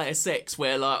like Deus Ex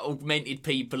where like augmented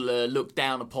people are looked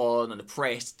down upon and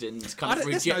oppressed and kind of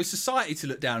There's no society to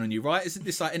look down on you, right? Isn't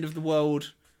this like end of the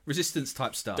world resistance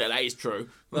type stuff? Yeah, that is true.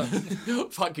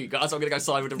 Fuck you guys, I'm going to go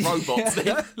side with the robots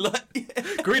then.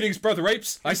 Greetings, brother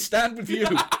apes. I stand with you.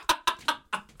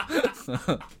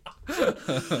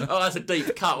 Oh, that's a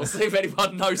deep cut. We'll see if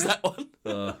anyone knows that one.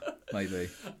 Maybe.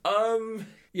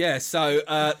 Yeah, so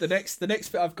the next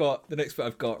bit I've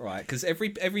got, right, because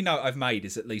every note I've made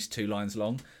is at least 2 lines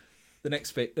long. The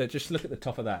next bit, just look at the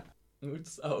top of that.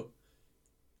 Oh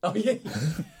yeah.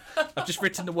 I've just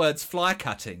written the words fly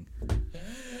cutting.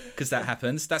 Because that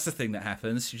happens. That's the thing that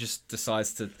happens. She just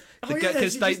decides to...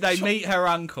 Because they meet her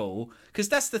uncle. Because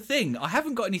that's the thing. I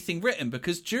haven't got anything written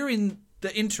because during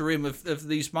the interim of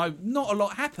these not a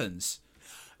lot happens.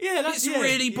 Yeah, it's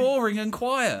really boring and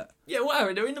quiet. Yeah,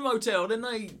 whatever. They're in the motel, then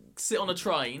they sit on a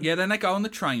train. Yeah, then they go on the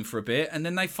train for a bit, and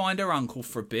then they find her uncle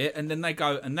for a bit, and then they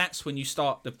go, and that's when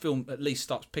the film at least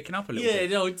starts picking up a little bit.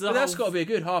 No, but that's got to be a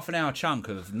good half an hour chunk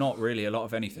of not really a lot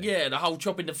of anything. Yeah, the whole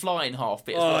chopping the flying half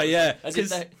bit. Yeah,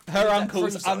 because her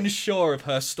uncle's unsure of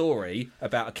her story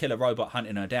about a killer robot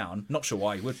hunting her down. Not sure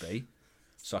why he would be.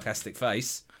 Sarcastic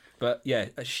face. But yeah,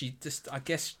 she just, I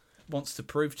guess, wants to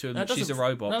prove to him that she's a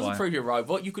robot. That doesn't prove you're a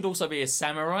robot. You could also be a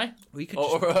samurai.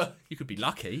 Well, you could be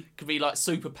lucky. Could be like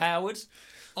super powered.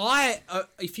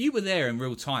 If you were there in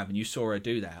real time and you saw her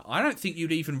do that, I don't think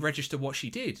you'd even register what she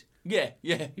did. Yeah.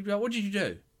 You'd be like, what did you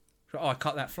do? Like, I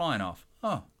cut that flying off.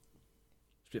 Oh,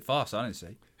 it's a bit fast, I don't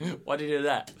see. Why did you do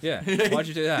that? Yeah, why'd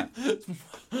you do that?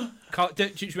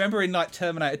 Do you remember in like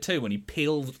Terminator 2 when he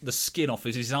peeled the skin off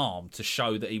his arm to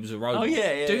show that he was a robot? Oh,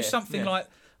 yeah. Do something like...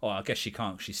 Oh, I guess she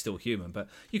can't because she's still human, but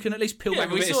you can at least peel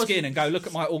back a bit of skin and go, look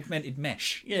at my augmented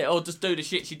mesh. Yeah, or just do the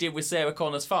shit she did with Sarah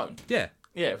Connor's phone. Yeah.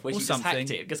 Yeah, where she just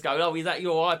hacked it. Just go, oh, is that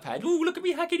your iPad? Oh, look at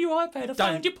me hacking your iPad. I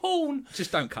found your porn.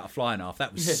 Just don't cut a fly in half.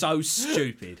 That was so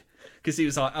stupid. Because he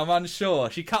was like, I'm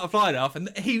unsure. She cut a fly in half and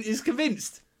he is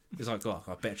convinced. He's like, oh,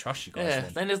 I better trust you guys. Yeah,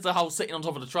 then there's the whole sitting on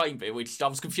top of the train bit, which I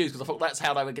was confused because I thought that's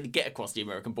how they were going to get across the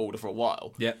American border for a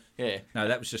while. Yep. Yeah. No,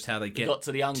 that was just how they got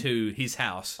to his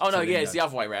house. Oh, no, it's the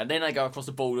other way around. Then they go across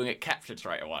the border and get captured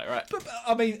straight away, right? But,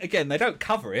 I mean, again, they don't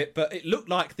cover it, but it looked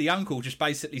like the uncle just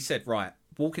basically said, right,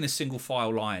 walk in a single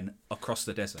file line across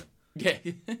the desert. Yeah.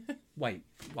 Wait,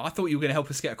 I thought you were going to help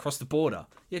us get across the border.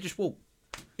 Yeah, just walk.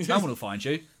 No one will find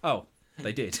you. Oh,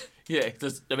 they did. Yeah,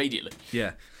 just immediately.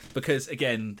 Yeah, because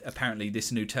again, apparently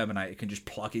this new Terminator can just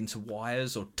plug into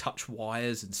wires or touch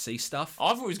wires and see stuff.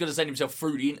 I thought he was going to send himself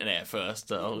through the internet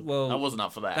first. Well, I wasn't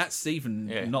up for that. That's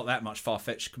even not that much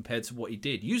far-fetched compared to what he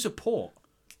did. Use a port.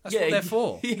 That's what they're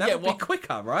for. That would be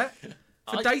quicker, right?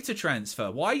 For data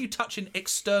transfer. Why are you touching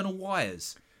external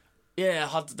wires? Yeah,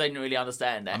 I didn't really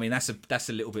understand that. I mean, that's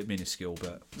a little bit minuscule,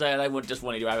 but They would just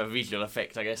wanted to have a visual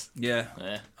effect, I guess. yeah.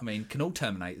 Yeah. I mean, can all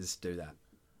Terminators do that?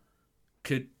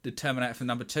 Could the Terminator from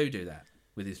number 2 do that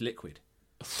with his liquid?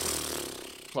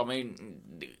 I mean,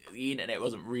 the internet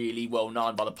wasn't really well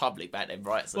known by the public back then,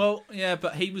 right? So Well, yeah,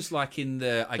 but he was like in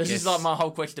the. I this guess is like my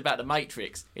whole question about the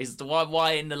Matrix. Is the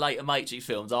why in the later Matrix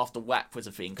films, after WAP was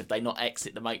a thing, could they not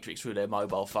exit the Matrix through their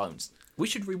mobile phones? we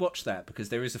should rewatch that because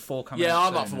there is a 4 coming. Yeah,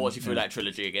 out I'm up soon for watching and, through that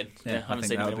trilogy again. Yeah, I I haven't think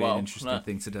seen that it would in be a while. an interesting No.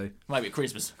 thing to do. Maybe at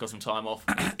Christmas, got some time off.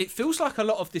 It feels like a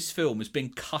lot of this film has been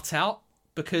cut out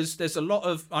because there's a lot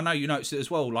of, I know you noticed it as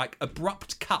well, like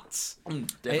abrupt cuts.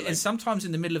 Definitely. And sometimes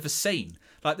in the middle of a scene.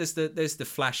 Like there's the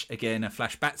flash again, a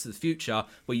flash back to the future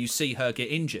where you see her get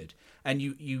injured. And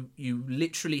you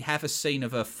literally have a scene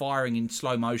of her firing in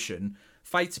slow motion,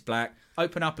 fade to black,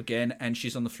 open up again, and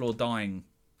she's on the floor dying.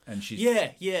 And she's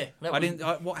Yeah.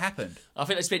 what happened? I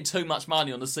think they spent too much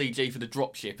money on the CG for the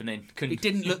dropship and then couldn't. It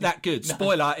didn't look that good.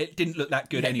 Spoiler, it didn't look that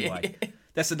good anyway.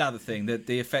 That's another thing. That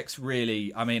the effects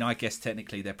really, I mean, I guess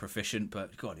technically they're proficient,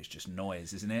 but God, it's just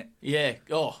noise, isn't it? Yeah.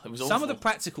 Oh, it was awful. Some of the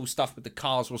practical stuff with the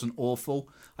cars wasn't awful.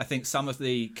 I think some of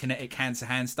the kinetic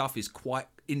hand-to-hand stuff is quite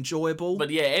enjoyable. But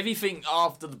yeah, everything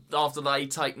after they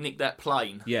nick that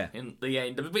plane. Yeah. In the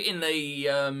end, the bit in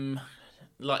the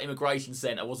like immigration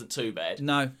centre wasn't too bad.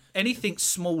 No, anything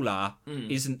smaller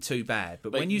isn't too bad.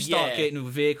 But when you start getting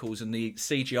with vehicles and the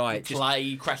CGI, it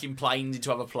just... crashing planes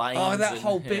into other planes. Oh, that and,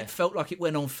 whole bit felt like it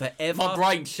went on forever. My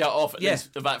brain shut off at Yeah.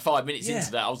 least about 5 minutes Yeah.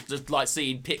 into that. I was just like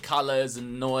seeing pit colours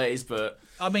and noise, but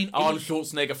I mean, Arnold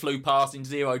Schwarzenegger flew past in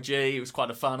 0G. It was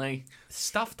kind of funny.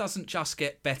 stuff doesn't just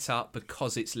get better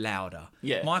because it's louder.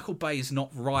 Yeah. Michael Bay's not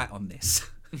right on this.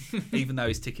 Even though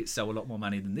his tickets sell a lot more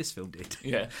money than this film did.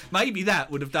 Yeah. Maybe that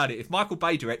would have done it. If Michael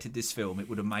Bay directed this film, it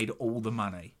would have made all the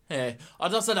money. Yeah, I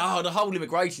just said, the whole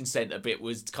immigration centre bit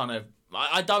was kind of.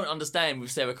 I don't understand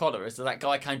with Sarah Connor. So that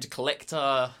guy came to collect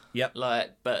her. Yep.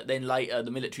 But then later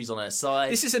the military's on her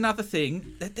side. This is another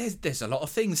thing. There's a lot of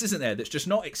things, isn't there, that's just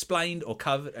not explained or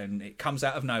covered, and it comes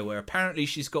out of nowhere. Apparently,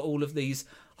 she's got all of these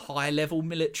high-level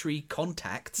military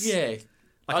contacts. Yeah.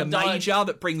 Like a major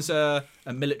that brings a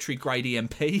military-grade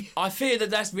EMP. I fear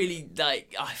that's really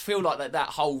like. I feel like that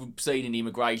whole scene in the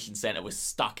immigration centre was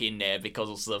stuck in there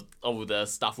because of all the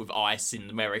stuff with ICE in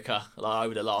America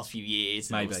over the last few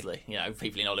years. Maybe. Obviously,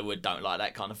 people in Hollywood don't like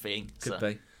that kind of thing. Could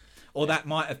be. Or that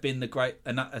might have been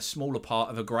a smaller part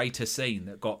of a greater scene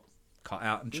that got cut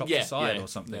out and chopped aside or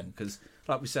something. Because,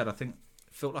 like we said, I think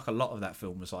it felt like a lot of that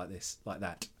film was like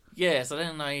that. Yeah, so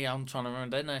then I'm trying to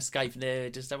remember, then they escaped there,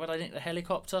 just, what, I think the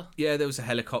helicopter? Yeah, there was a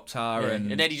helicopter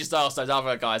and then he just asked those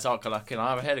other guys, can I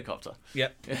have a helicopter?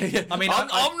 Yep. I mean,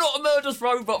 I'm not a murderous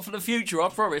robot for the future, I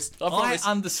promise. I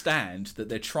understand that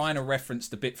they're trying to reference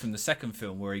the bit from the second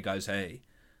film where he goes, hey,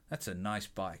 that's a nice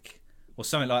bike. Or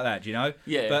something like that, you know?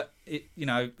 Yeah. But, do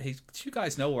you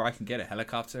guys know where I can get a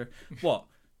helicopter? What?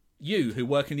 You, who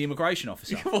work in the immigration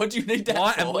officer. What do you need that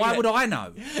for? And why would I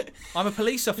know? I'm a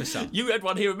police officer. You had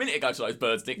one here a minute ago, so those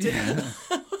birds nicked it.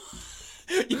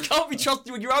 You can't be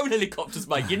trusted with your own helicopters,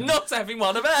 mate. You're not having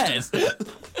one of ours.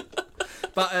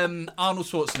 But Arnold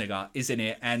Schwarzenegger is in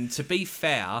it, and to be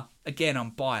fair, again,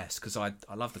 I'm biased because I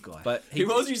love the guy. But he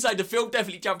was, you say, the film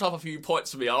definitely jumped up a few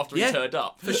points for me after he turned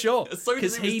up. For sure. As soon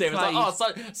as he was there, it was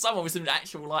like, someone with some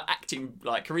actual acting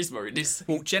charisma in this.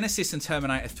 Well, Genesis and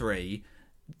Terminator 3,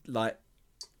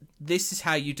 this is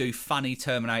how you do funny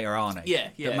Terminator Arnie. Yeah.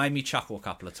 That made me chuckle a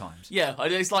couple of times. Yeah,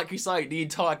 it's like you say, the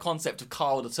entire concept of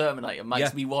Carl the Terminator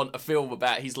makes me want a film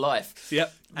about his life.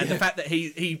 Yep. And the fact that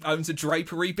he owns a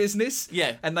drapery business.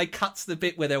 Yeah. And they cut to the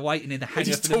bit where they're waiting in the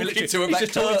hangar for the military. He's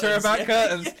just talking to her about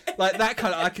curtains. Like that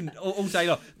kind of, I can all day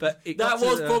long. But that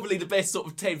was probably the best sort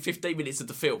of 10-15 minutes of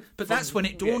the film. But that's when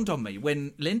it dawned on me,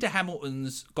 when Linda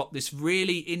Hamilton's got this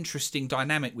really interesting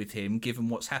dynamic with him, given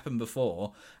what's happened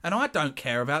before, and I don't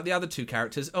care about the other two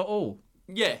characters at all.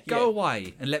 Yeah. Go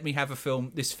away and let me have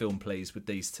this film, please, with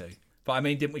these two. But I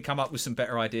mean, didn't we come up with some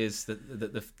better ideas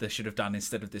that they should have done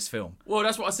instead of this film? Well,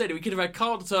 that's what I said. We could have had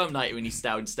Carl the Terminator in his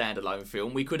standalone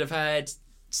film. We could have had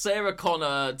Sarah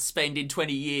Connor spending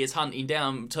 20 years hunting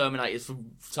down Terminators for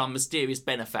some mysterious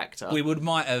benefactor. We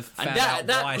might have found out why she was doing it. And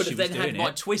that could have then had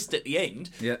my twist at the end.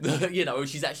 Yeah.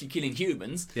 She's actually killing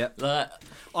humans. Yeah.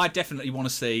 I definitely want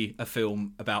to see a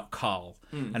film about Carl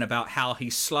and about how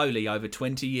he slowly, over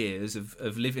 20 years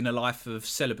of living a life of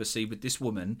celibacy with this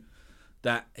woman,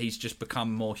 that he's just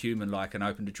become more human-like and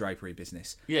opened a drapery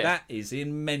business. Yeah. That is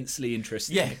immensely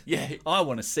interesting. Yeah. I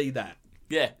want to see that.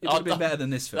 Yeah. It would have been better than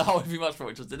this film. I would be much more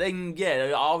interested. Then,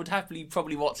 I would happily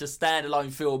probably watch a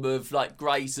standalone film of,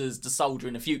 Grace as the soldier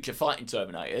in the future fighting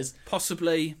Terminators.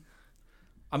 Possibly.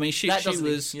 I mean, she That doesn't-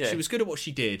 was yeah. she was good at what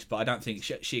she did, but I don't think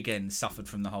she again suffered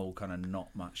from the whole kind of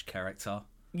not much character.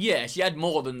 Yeah, she had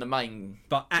more than the main.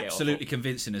 But Yeah, I absolutely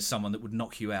convincing as someone that would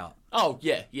knock you out. Oh,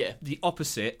 yeah, yeah. The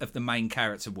opposite of the main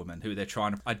character woman who they're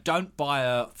trying to... I don't buy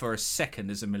her for a second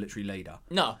as a military leader.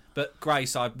 No. But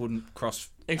Grace, I wouldn't cross...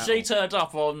 If at she all. turned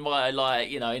up on my,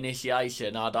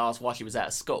 initiation, I'd ask why she was out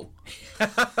of school.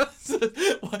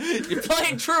 You're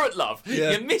playing truant, love.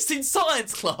 Yeah. You're missing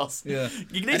science class. Yeah.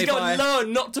 You need And to if go I- and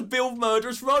learn not to build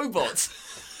murderous robots.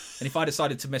 And if I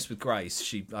decided to mess with Grace,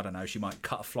 she might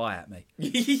cut a fly at me.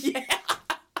 Yeah.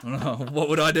 What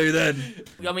would I do then?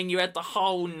 I mean, you had the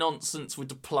whole nonsense with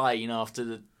the plane after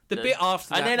the bit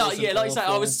after and that then wasn't like you say, I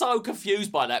awful. was so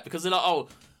confused by that because they're like,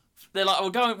 we'll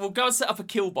go and set up a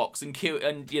kill box and kill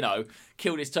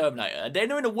this Terminator. And then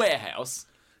they're in a warehouse.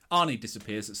 Arnie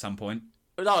disappears at some point.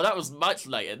 No, that was much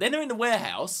later. Then they're in the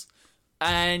warehouse,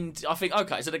 and I think,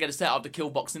 okay, so they're going to set up the kill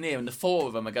box in here, and the four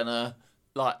of them are going to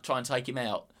try and take him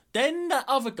out. Then that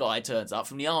other guy turns up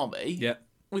from the army. Yeah.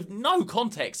 With no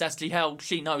context as to how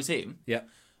she knows him. Yeah.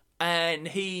 And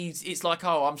it's like,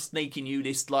 oh, I'm sneaking you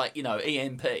this,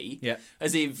 EMP. Yeah.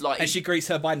 As if, And she greets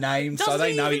her by name, so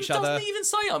they know each other. Doesn't even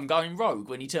say I'm going rogue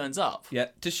when he turns up. Yeah.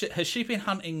 Has she been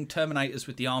hunting Terminators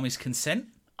with the army's consent?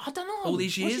 I don't know. All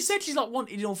these Well, she years? said she's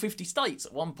wanted in all 50 states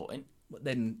at one point.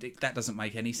 Then that doesn't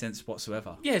make any sense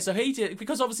whatsoever. Yeah, so he did,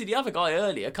 because obviously the other guy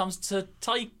earlier comes to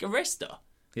arrest her.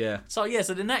 Yeah. So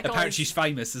then that guy. Apparently she's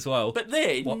famous as well. But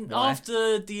then, Why?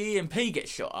 after the EMP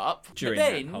gets shot up, During but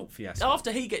that then, whole fiasco.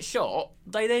 after he gets shot,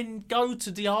 they then go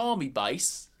to the army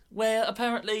base where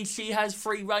apparently she has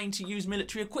free reign to use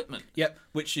military equipment. Yep,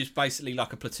 which is basically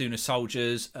like a platoon of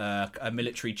soldiers, a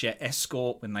military jet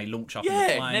escort when they launch up in the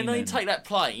Yeah, plane. and then they take that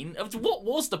plane. What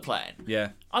was the plan? Yeah.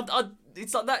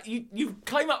 It's like that. You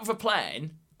came up with a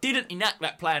plan, didn't enact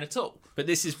that plan at all. But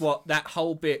this is what that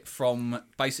whole bit from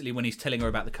basically when he's telling her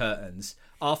about the curtains.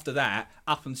 After that,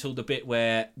 up until the bit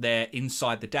where they're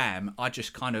inside the dam, I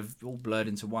just kind of all blurred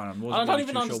into one. I don't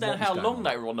even understand how long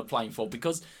they were on the plane for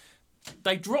because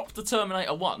they dropped the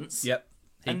Terminator once. Yep.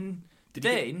 And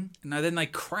then Then they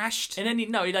crashed. and then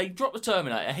they dropped the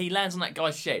Terminator. He lands on that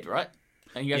guy's shed, right?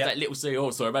 And you have Yep. that little scene.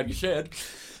 Oh, sorry about your shed.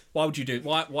 Why would you do?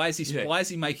 Why is he? Yeah. Why is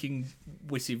he making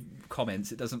witty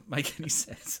comments? It doesn't make any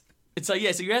sense. And so you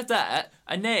have that,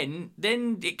 and then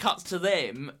it cuts to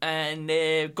them, and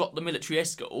they've got the military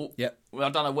escort. Yep. Well,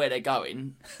 I don't know where they're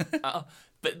going,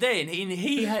 but then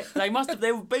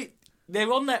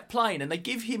they're on that plane, and they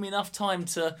give him enough time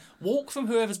to walk from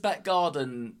whoever's back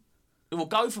garden, or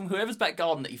go from whoever's back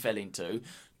garden that he fell into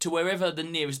to wherever the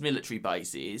nearest military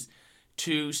base is,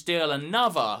 to steal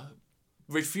another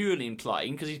refueling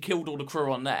plane because he killed all the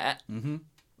crew on that. Mm-hmm.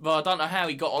 But I don't know how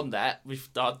he got on that.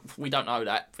 We don't know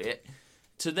that bit.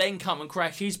 To then come and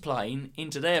crash his plane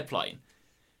into their plane.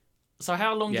 So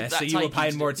how long Yeah. did that So take you were him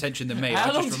paying to more do? attention than me. How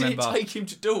I long just did remember. it take him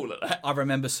to do all of that? I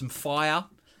remember some fire.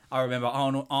 I remember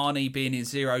Arnie being in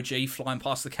zero G, flying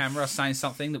past the camera, saying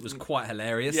something that was quite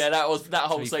hilarious. Yeah, that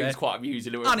whole be scene fair. was quite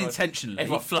amusing. Unintentionally.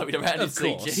 Everyone floating around in Of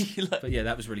course. CG. But yeah,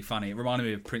 that was really funny. It reminded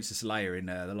me of Princess Leia in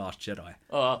The Last Jedi,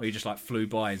 Oh. where he just flew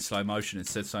by in slow motion and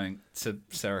said something to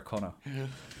Sarah Connor.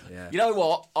 Yeah. You know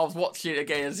what? I was watching it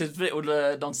again. It's a bit of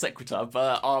a non sequitur,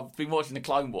 but I've been watching the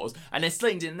Clone Wars, and there's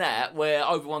scenes in that where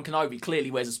Obi-Wan Kenobi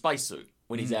clearly wears a spacesuit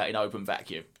when he's out in open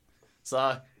vacuum.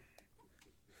 So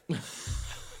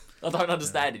I don't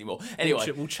understand anymore. Anyway,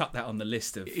 We'll chuck that on the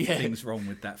list of Yeah. things wrong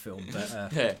with that film.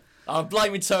 But, yeah. I'm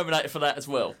blaming Terminator for that as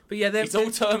well. but yeah, It's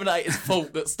all Terminator's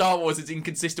fault that Star Wars is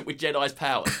inconsistent with Jedi's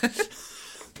power.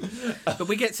 but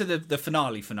we get to the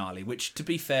finale, which, to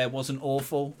be fair, wasn't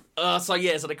awful. So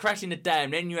they crash in the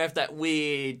dam. Then you have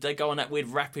they go on that weird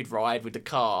rapid ride with the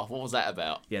car. What was that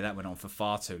about? Yeah, that went on for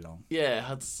far too long.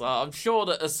 Yeah, I'm sure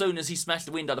that as soon as he smashed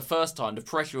the window the first time, the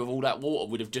pressure of all that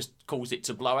water would have just caused it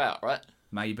to blow out, right?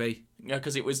 Maybe. Yeah,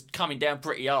 because it was coming down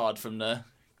pretty hard from the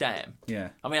dam. Yeah.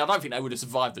 I mean, I don't think they would have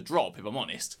survived the drop, if I'm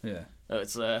honest. Yeah.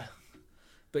 It's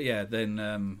But yeah, then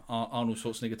Arnold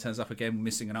Schwarzenegger turns up again,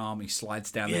 missing an arm. He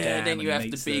slides down the dam. then you and have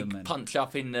the meets big them and- punch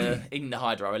up in the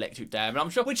hydroelectric dam, and I'm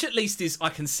sure. Which at least is, I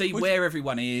can see where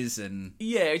everyone is, and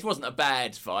Yeah, it wasn't a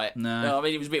bad fight. No. I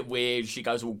mean, it was a bit weird. She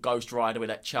goes all Ghost Rider with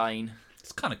that chain.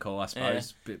 it's kind of cool, I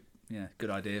suppose. Good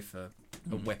idea for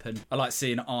a weapon. I like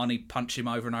seeing Arnie punch him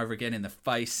over and over again in the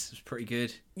face. It was pretty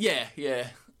good. Yeah.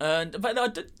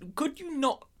 But could you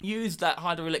not use that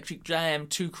hydroelectric jam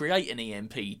to create an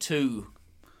EMP too?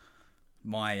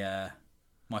 My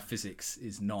My physics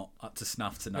is not up to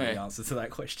snuff to know the answer to that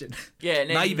question. Yeah, and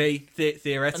then, maybe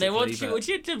theoretically. And then what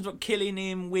you did was killing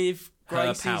him with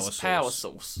Gracie's power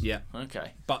source. Yeah.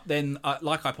 Okay. But then,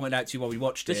 like I pointed out to you while we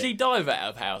watched it, did she die without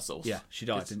her power source? Yeah, she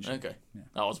died, didn't she? Okay. Yeah.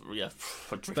 That was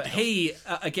But he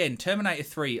again, Terminator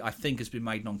 3, I think has been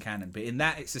made non-canon. But in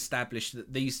that, it's established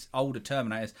that these older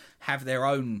Terminators have their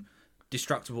own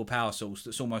destructible power source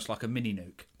that's almost like a mini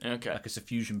nuke. Okay. Like it's a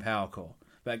fusion power core.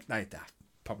 But they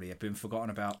probably have been forgotten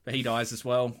about. But he dies as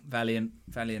well. Valiant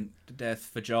death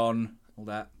for John. All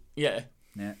that. Yeah.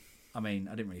 Yeah. I mean,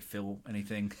 I didn't really feel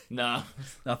anything. No.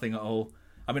 Nothing at all.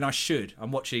 I mean, I should.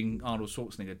 I'm watching Arnold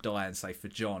Schwarzenegger die and say, for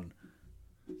John,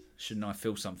 shouldn't I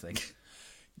feel something?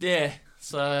 Yeah.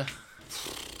 So...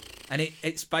 And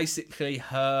it's basically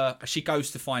her... She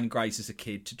goes to find Grace as a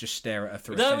kid to just stare at her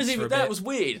through a fence for a bit. That was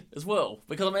weird as well.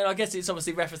 Because, I mean, I guess it's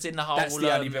obviously referencing the whole... That's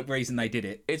the only reason they did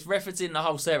it. It's referencing the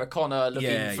whole Sarah Connor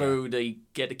looking through the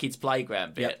get the kids'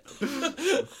 playground bit.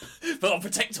 Yep. But I'll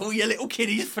protect all your little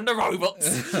kiddies from the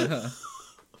robots.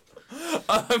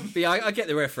 Yeah, I get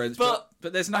the reference, but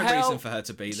there's no reason for her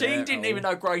to be there. She didn't even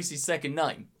know Grace's second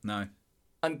name. No.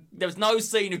 And there was no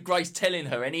scene of Grace telling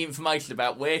her any information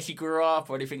about where she grew up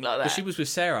or anything like that. But she was with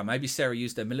Sarah. Maybe Sarah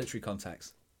used their military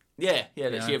contacts. Yeah,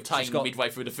 that she obtained midway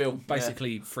through the film.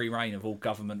 Basically free reign of all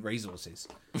government resources.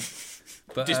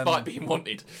 But, despite being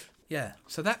wanted. Yeah,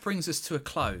 so that brings us to a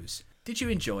close. Did you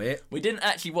enjoy it? We didn't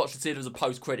actually watch the scene as a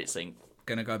post-credit scene.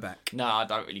 Gonna go back. No, I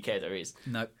don't really care there is.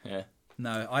 No. Yeah.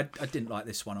 No, I didn't like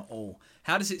this one at all.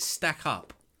 How does it stack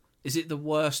up? Is it the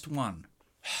worst one?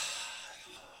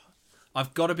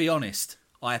 I've got to be honest.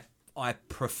 I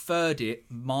preferred it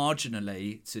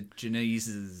marginally to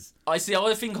Genese's. I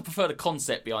think I prefer the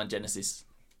concept behind Genesis.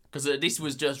 Because this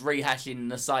was just rehashing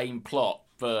the same plot,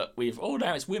 but with,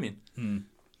 now it's women.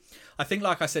 I think,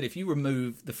 like I said, if you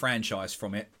remove the franchise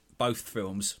from it, both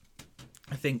films,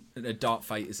 I think Dark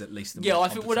Fate is at least the more I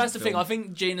think. Well, that's the thing. I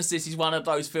think Genesis is one of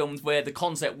those films where the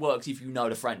concept works if you know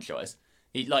the franchise.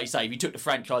 Like you say, if you took the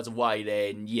franchise away,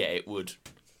 then it would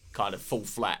kind of fall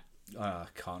flat. I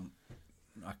can't.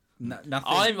 Nothing.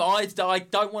 I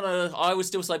don't want to. I would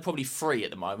still say probably 3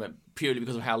 at the moment, purely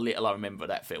because of how little I remember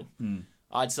that film.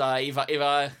 I'd say if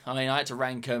I had to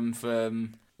rank them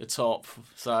from the top.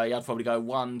 So I'd probably go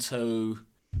 1, 2,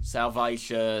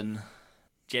 Salvation,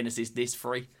 Genesis, this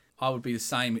 3. I would be the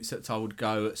same, except I would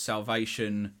go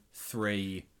Salvation,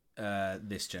 3,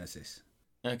 this Genesis.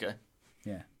 Okay.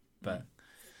 Yeah, but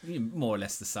more or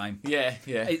less the same. Yeah.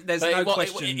 There's no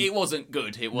question. It wasn't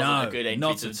good. It wasn't a good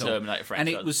entry to the Terminator franchise. And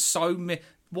it was so...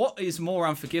 What is more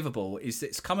unforgivable is that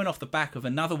it's coming off the back of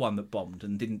another one that bombed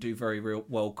and didn't do very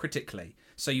well critically.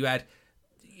 So you had...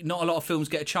 Not a lot of films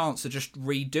get a chance to just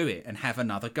redo it and have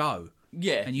another go.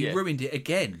 Yeah. And you ruined it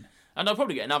again. And they'll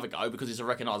probably get another go because it's a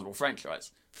recognisable franchise.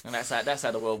 And that's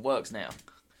how the world works now.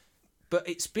 But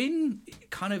it's been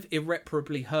kind of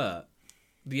irreparably hurt.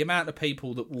 The amount of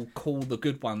people that will call the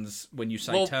good ones when you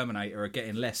say Terminator are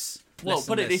getting less. Well,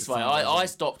 put it this way, I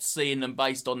stopped seeing them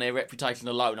based on their reputation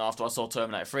alone after I saw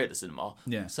Terminator 3 at the cinema.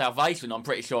 Yeah. Salvation, I'm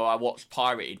pretty sure I watched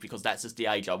pirated because that's just the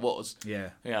age I was. Yeah.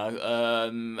 You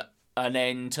know, and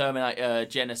then Terminator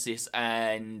Genesis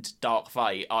and Dark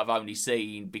Fate I've only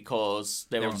seen because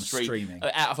they're on streaming.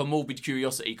 Out of a morbid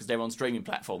curiosity because they're on streaming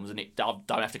platforms and I don't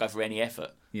have to go through any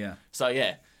effort. Yeah. So,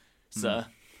 yeah.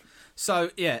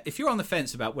 So, yeah, if you're on the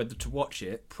fence about whether to watch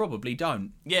it, probably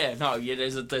don't. Yeah, no,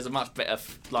 there's a much better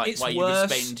way you can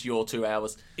spend your 2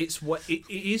 hours. It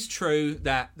is true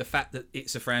that the fact that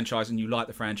it's a franchise and you like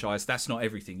the franchise, that's not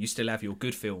everything. You still have your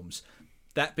good films.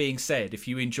 That being said, if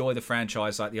you enjoy the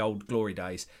franchise like the old glory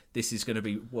days, this is going to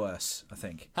be worse, I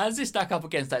think. How does this stack up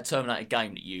against that Terminator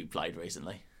game that you played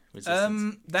recently?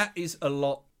 That is a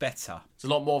lot better. It's a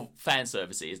lot more fan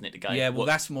servicey, isn't it, the game? Yeah, well,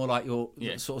 that's more like your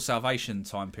sort of Salvation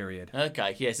time period.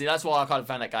 Okay, yeah, see, that's why I kind of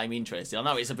found that game interesting. I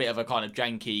know it's a bit of a kind of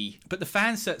janky... But the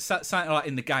something like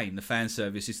in the game, the fan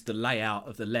service is the layout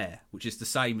of the lair, which is the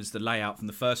same as the layout from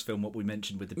the first film, what we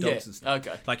mentioned with the dogs and stuff.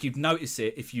 Okay. Like, you'd notice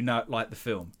it if you like the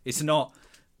film. It's not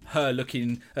her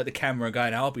looking at the camera and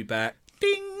going, I'll be back.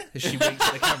 Ding! As she winks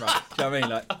at the camera. Do you know what I mean?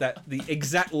 Like that, the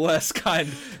exact worst kind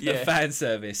of fan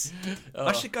service.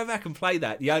 I should go back and play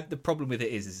that. The problem with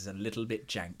it is it's a little bit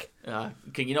jank.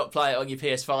 Can you not play it on your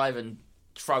PS5 and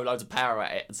throw loads of power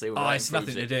at it and see what it's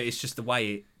nothing to do. It's just the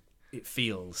way it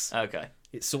feels. Okay.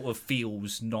 It sort of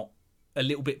feels not a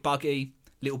little bit buggy,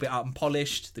 a little bit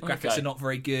unpolished. The graphics are not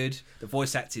very good. The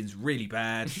voice acting's really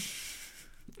bad.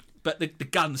 But the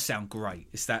guns sound great.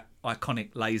 It's that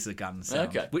iconic laser gun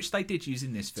sound, which they did use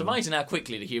in this film. It's amazing how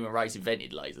quickly the human race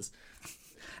invented lasers.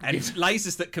 and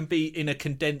lasers that can be in a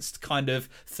condensed kind of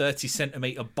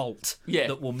 30-centimetre bolt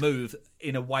that will move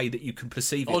in a way that you can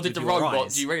perceive it. Or did with the your robots?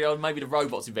 eyes. Do you really? Or maybe the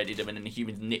robots invented them and then the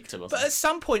humans nicked them. Or But at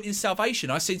some point in Salvation,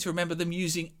 I seem to remember them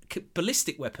using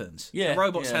ballistic weapons. Yeah, the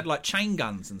robots yeah. had like chain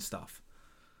guns and stuff,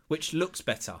 which looks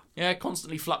better. Yeah,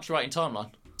 constantly fluctuating timeline.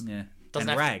 Yeah,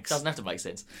 Rags. Doesn't have to make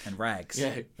sense. And rags.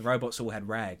 Yeah. The robots all had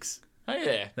rags. Oh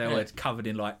yeah. They all had covered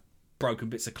in like broken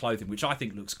bits of clothing, which I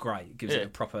think looks great. It gives it a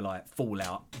proper like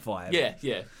Fallout vibe. Yeah,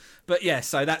 yeah. But yeah,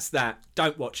 so that's that.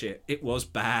 Don't watch it. It was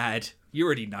bad. You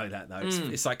already know that though.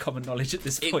 It's like common knowledge at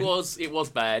this point. It was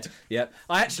bad. Yeah.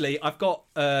 I've got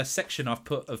a section I've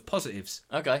put of positives.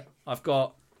 Okay.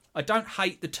 I don't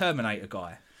hate the Terminator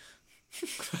guy.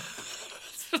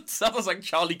 Sounds like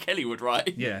Charlie Kelly would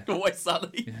write. Yeah. Always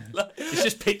Sunny. Yeah. It's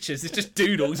just pictures. It's just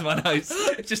doodles in my notes.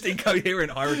 It's just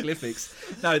incoherent hieroglyphics.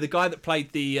 No, the guy that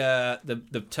played the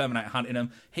Terminator hunting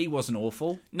him, he wasn't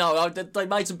awful. No, they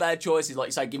made some bad choices, like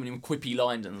you say, giving him quippy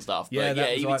lines and stuff. Yeah,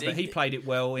 but he played it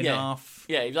well enough.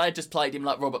 Yeah, if they had just played him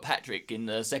like Robert Patrick in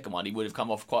the second one, he would have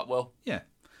come off quite well. Yeah.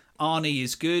 Arnie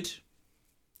is good.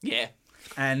 Yeah.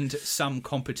 And some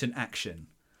competent action.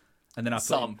 And then I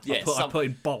put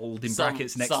in bold in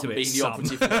brackets next to it. Being the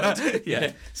operative word.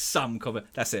 Yeah, some comment.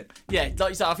 That's it. Yeah, like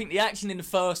you say, I think the action in the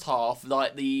first half,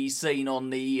 like the scene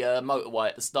on the motorway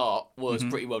at the start, was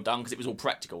pretty well done because it was all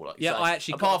practical. Like you say. I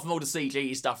actually apart from all the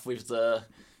CG stuff with the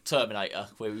Terminator,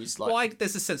 where he was like,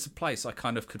 there's a sense of place. I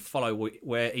kind of could follow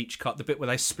where each cut, the bit where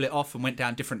they split off and went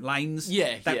down different lanes.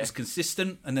 Yeah, that was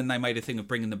consistent, and then they made a thing of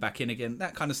bringing them back in again.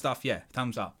 That kind of stuff. Yeah,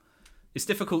 thumbs up. It's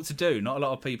difficult to do. Not a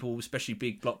lot of people, especially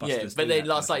big blockbusters. Yeah, but then,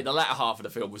 like I say, the latter half of the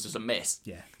film was just a mess.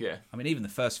 Yeah, yeah. I mean, even the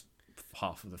first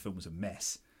half of the film was a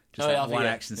mess. Just one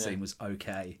action scene was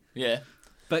okay. Yeah,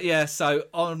 but yeah. So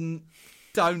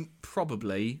don't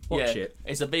probably watch it.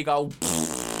 It's a big old.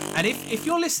 And if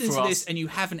you're listening to this and you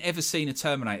haven't ever seen a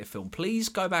Terminator film, please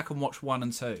go back and watch 1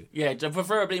 and 2. Yeah,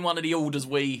 preferably one of the orders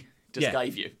we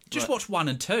gave you. Just watch 1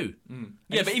 and 2.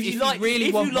 Yeah, but if you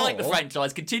like the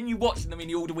franchise, continue watching them in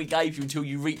the order we gave you until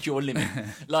you reach your limit.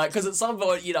 Like, because at some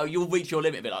point, you'll reach your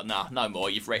limit and be like, nah, no more,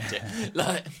 you've wrecked it.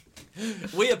 Like,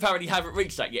 we apparently haven't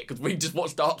reached that yet because we just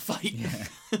watched Dark Fate,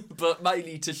 but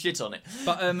mainly to shit on it.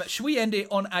 But should we end it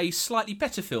on a slightly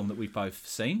better film that we've both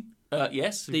seen?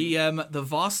 Yes. The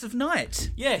Vast of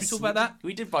Night. Yes. Can we talk about that?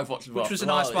 We did both watch The Vast. Which was a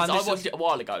nice one. I watched it a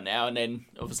while ago now, and then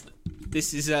obviously.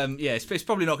 This is it's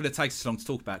probably not going to take us long to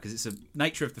talk about because it's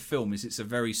nature of the film is it's a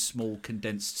very small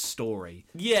condensed story.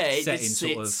 Yeah,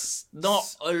 it's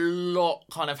not a lot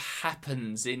kind of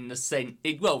happens in the sense.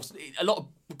 A lot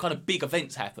of kind of big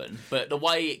events happen, but the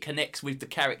way it connects with the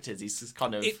characters is just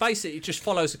kind of. It basically just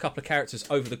follows a couple of characters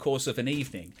over the course of an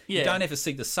evening. Yeah. You don't ever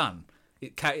see the sun.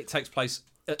 It takes place.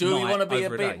 Do we want to be a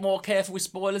bit more careful with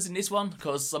spoilers in this one?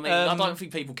 Because, I mean, I don't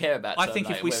think people care about it. I think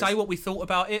if we say what we thought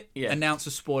about it, announce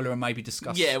a spoiler and maybe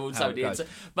discuss how it goes.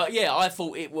 But yeah, I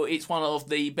thought it's one of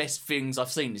the best things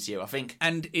I've seen this year, I think.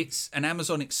 And it's an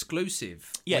Amazon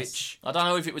exclusive. Yes. Which... I don't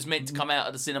know if it was meant to come out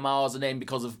of the cinemas and then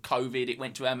because of COVID it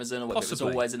went to Amazon or whether it was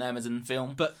always an Amazon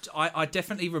film. But I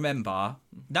definitely remember,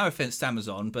 no offence to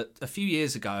Amazon, but a few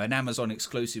years ago an Amazon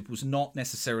exclusive was not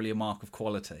necessarily a mark of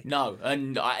quality. No,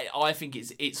 and I think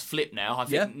it's flipped now. I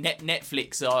think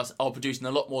Netflix are producing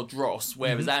a lot more dross,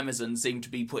 whereas Amazon seem to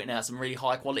be putting out some really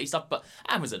high quality stuff. But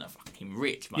Amazon are fucking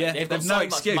rich, mate. Yeah, they've got so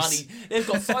much money. They've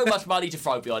got so much money to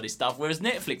throw behind this stuff. Whereas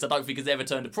Netflix, I don't think has ever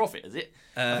turned a profit, has it?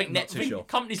 I think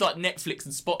companies like Netflix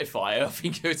and Spotify, I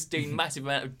think, are doing massive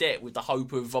amount of debt with the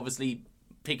hope of obviously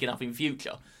picking up in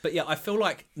future. But yeah, I feel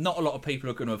like not a lot of people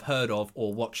are going to have heard of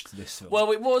or watched this film.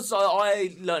 Well, it was.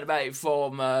 I learned about it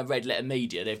from Red Letter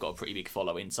Media. They've got a pretty big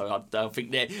following, so I don't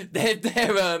think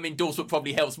their endorsement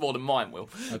probably helps more than mine will.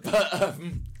 Okay. But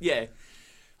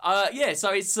yeah.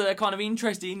 So it's a kind of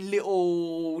interesting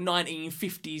little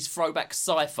 1950s throwback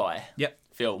sci-fi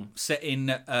film. Set in,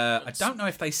 I don't know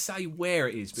if they say where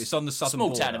it is, but it's on the southern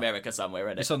border. Small town America somewhere,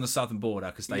 isn't it? It's on the southern border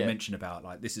because they mention about,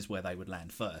 like, this is where they would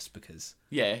land first because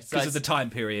of the time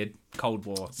period, Cold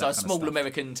War. So a small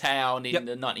American town in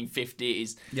the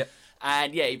 1950s. Yep.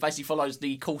 And yeah, it basically follows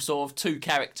the course of two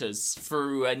characters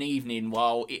through an evening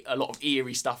while a lot of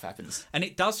eerie stuff happens. And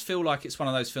it does feel like it's one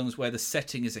of those films where the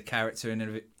setting is a character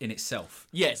in itself.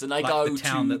 Yes, and they like go the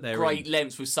town to that they're great in.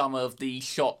 lengths with some of the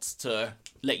shots to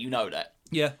let you know that.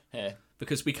 Yeah. Yeah.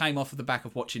 Because we came off of the back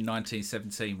of watching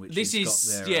 1917, which this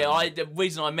is the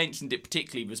reason I mentioned it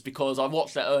particularly was because I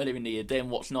watched that earlier in the year, then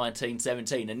watched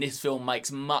 1917, and this film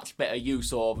makes much better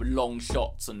use of long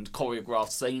shots and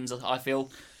choreographed scenes. I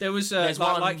feel there was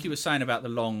like you were saying about the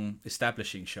long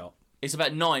establishing shot. It's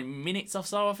about 9 minutes or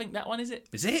so. I think that one is it.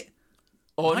 Is it?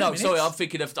 Oh 9 no, minutes? sorry, I'm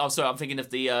thinking of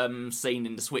the scene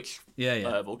in the Switch.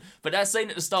 Yeah. But that scene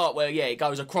at the start where it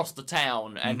goes across the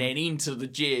town and then into the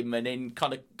gym and then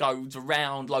kind of goes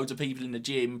around loads of people in the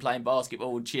gym playing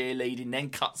basketball and cheerleading, then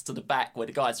cuts to the back where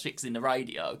the guy's fixing the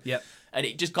radio. Yep. And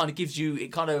it just kind of gives you,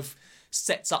 it kind of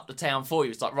sets up the town for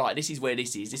you. It's like, right, this is where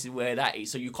this is where that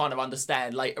is. So you kind of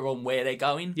understand later on where they're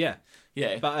going. Yeah.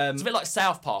 Yeah. But it's a bit like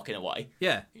South Park in a way.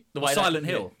 Yeah. The way Silent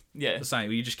Hill. Yeah. The same.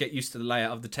 Where you just get used to the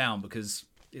layout of the town because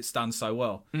it's done so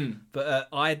well. But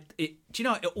do you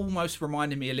know, it almost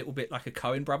reminded me a little bit like a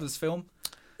Coen Brothers film.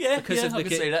 Yeah, Because of I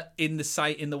can see that.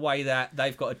 in the way that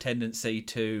they've got a tendency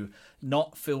to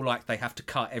not feel like they have to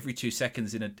cut every 2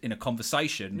 seconds in a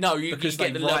conversation. No, you because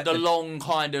get they the write long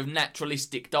kind of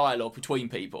naturalistic dialogue between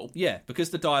people. Yeah,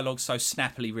 because the dialogue's so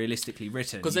snappily, realistically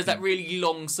written. Because there's that really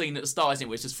long scene at the start, isn't it,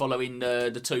 where it's just following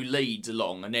the two leads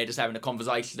along and they're just having a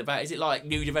conversation about, is it like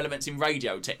new developments in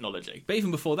radio technology? But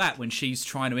even before that, when she's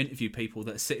trying to interview people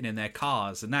that are sitting in their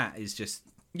cars, and that is just...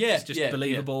 It's just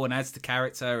believable and adds to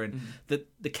character, and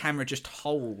the camera just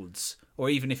holds, or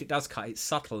even if it does cut, it's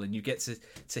subtle, and you get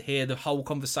to hear the whole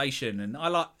conversation. And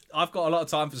I've got a lot of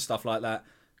time for stuff like that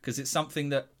because it's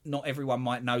something that not everyone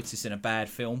might notice in a bad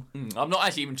film. I'm not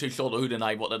actually even too sure what the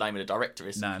name of the director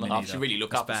is. No, me I neither. should really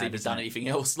look It's up and see if bad, he's done isn't it? anything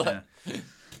else. Like. Yeah.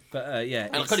 But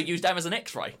And I could have used them as an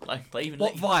X-ray. They even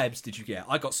What vibes did you get?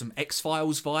 I got some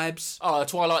X-Files vibes. Oh,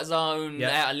 Twilight Zone,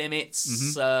 Yeah. Outer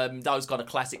Limits, those kind of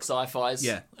classic sci-fis.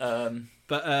 Yeah.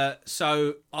 But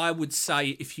so I would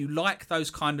say if you like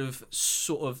those kind of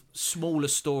sort of smaller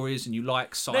stories and you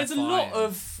like sci-fi... There's a lot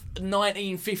of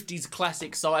 1950s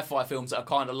classic sci-fi films that are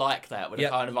kind of like that, with a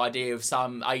kind of idea of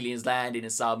some aliens landing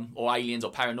or aliens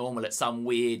or paranormal at some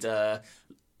weird,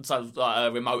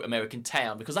 remote American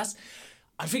town. Because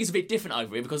I think it's a bit different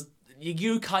over here because the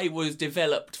UK was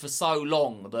developed for so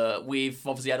long that we've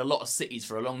obviously had a lot of cities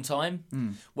for a long time.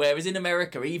 Whereas in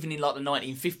America, even in like the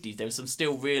 1950s, there was some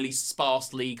still really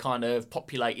sparsely kind of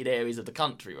populated areas of the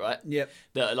country, right? Yep.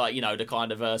 That are like, the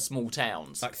kind of small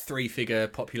towns. Like 3-figure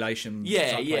population.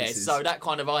 Yeah. places. So that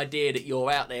kind of idea that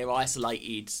you're out there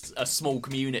isolated, a small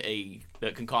community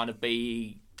that can kind of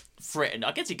be threatened.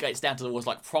 I guess it gets down to almost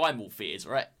like primal fears,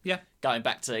 right? Yeah. Going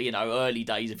back to, early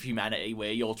days of humanity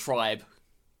where your tribe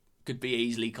could be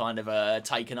easily kind of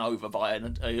taken over by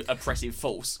an oppressive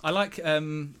force. I like...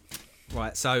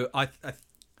 right, so I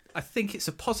think it's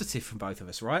a positive from both of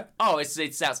us, right? Oh, it's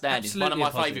outstanding. It's one of Absolutely my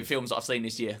a positive. favourite films that I've seen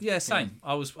this year. Yeah, same.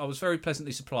 I was very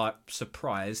pleasantly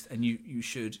surprised, and you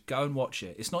should go and watch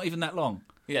it. It's not even that long.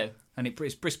 Yeah. And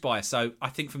it's brisk by, so I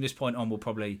think from this point on we'll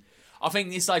probably... I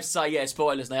think it's safe to say,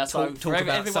 spoilers now. So Talk for about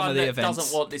everyone some of the that events.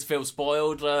 doesn't want this film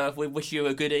spoiled, we wish you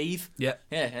a good eve. Yeah.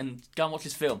 Yeah, and go and watch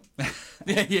this film.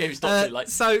 It's not too late.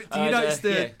 So, do you notice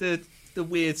the the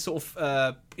weird sort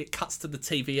of... it cuts to the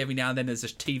TV every now and then as a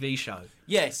TV show?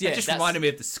 Yes, It just reminded me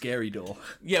of The Scary Door.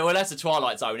 Yeah, well, that's the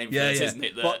Twilight Zone influence, Yeah. isn't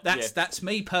it? Well, that's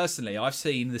me personally. I've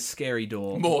seen The Scary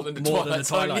Door more than the Twilight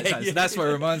Zone. Zone. So that's what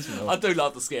it reminds me of. I do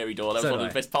love The Scary Door. That was one of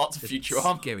the best parts of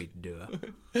Futurama. Scary Door.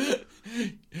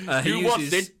 You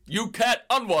watched it, you can't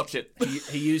unwatch it.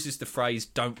 He uses the phrase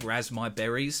 "Don't razz my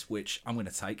berries," which I'm going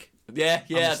to take. Yeah.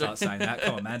 I'm gonna start saying that.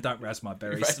 Come on, man, don't razz my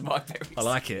berries. Razz my berries. I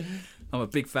like it. I'm a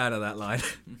big fan of that line.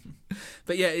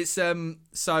 But yeah, it's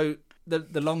so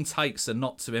the long takes are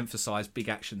not to emphasise big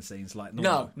action scenes like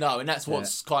normal. No, and that's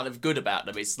what's kind of good about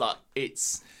them. It's like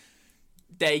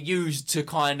they're used to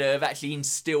kind of actually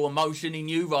instill emotion in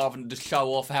you rather than to show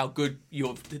off how good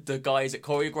the guy is at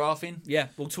choreographing. Yeah,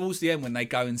 well, towards the end when they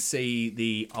go and see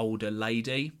the older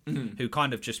lady who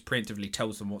kind of just preemptively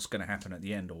tells them what's going to happen at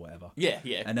the end or whatever. Yeah.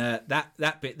 And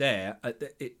that bit there,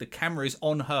 the camera is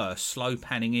on her, slow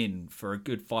panning in for a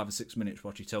good 5 or 6 minutes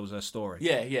while she tells her story.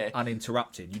 Yeah.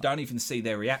 Uninterrupted. You don't even see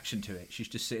their reaction to it. She's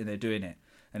just sitting there doing it.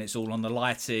 And it's all on the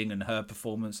lighting and her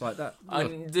performance like that.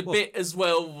 And the bit as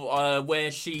well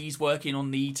where she's working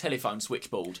on the telephone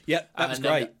switchboard. Yep, that was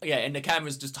great. And the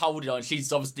camera's just holding on.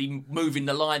 She's obviously moving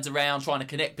the lines around, trying to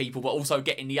connect people, but also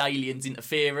getting the aliens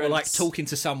interference. Or like talking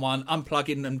to someone,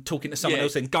 unplugging and talking to someone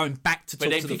else and going back to talk to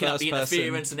the first person. But then picking up the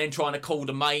interference and then trying to call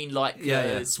the main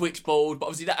switchboard. But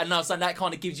obviously that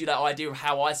kind of gives you that idea of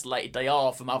how isolated they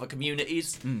are from other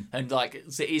communities. And like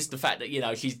it is the fact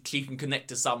that, she can connect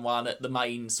to someone at the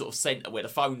main sort of centre where the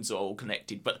phones are all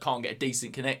connected but can't get a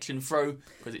decent connection through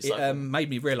because it made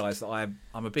me realise that I'm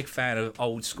a big fan of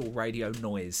old school radio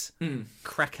noise,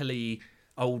 crackly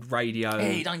old radio. Yeah,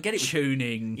 you don't get it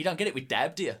tuning. You don't get it with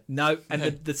Dab, do you? No, and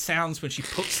the sounds when she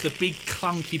puts the big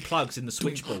clunky plugs in the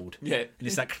switchboard. Yeah, and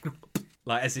it's like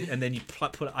Like and then you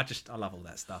put it. I love all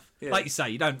that stuff. Yeah. Like you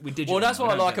say, we did. Well, that's what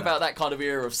I like about that kind of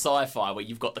era of sci-fi, where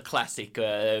you've got the classic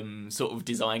sort of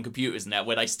design computers now,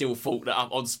 where they still thought that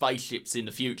on spaceships in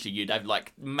the future you'd have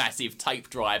like massive tape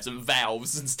drives and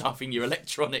valves and stuff in your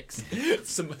electronics.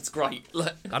 So it's great.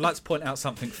 I'd like to point out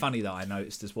something funny that I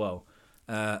noticed as well.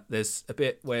 There's a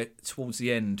bit where towards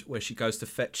the end where she goes to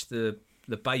fetch the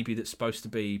baby that's supposed to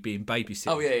be being babysitted.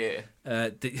 Oh, yeah.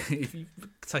 If you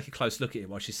take a close look at it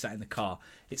while she's sat in the car,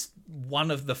 it's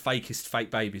one of the fakest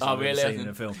fake babies I've ever seen in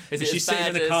a film. Is it she's sitting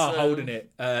in the car holding it,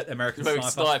 American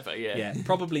Sniper. Yeah,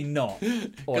 probably not.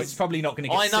 Or it's probably not going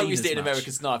to get seen. I noticed it in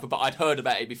American Sniper, but I'd heard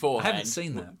about it before. I haven't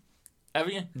seen that. Have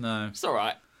you? No. It's all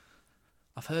right.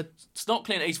 I've heard... It's not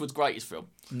Clint Eastwood's greatest film.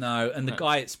 No, and the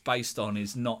guy it's based on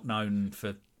is not known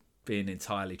for being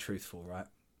entirely truthful, right?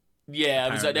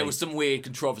 Yeah, there was some weird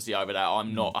controversy over that.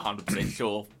 I'm not 100%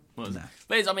 sure. No.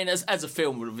 But I mean, as a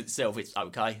film of itself, it's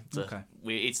okay.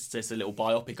 It's just a little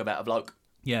biopic about a bloke.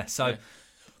 Yeah, so... Yeah.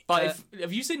 But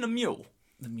have you seen The Mule?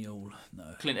 The Mule,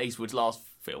 no. Clint Eastwood's last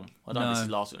film. I don't know if it's his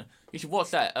last one. You should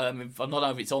watch that. I don't know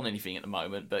if it's on anything at the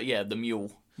moment, but yeah, The Mule.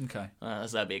 Okay.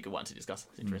 That'd be a good one to discuss.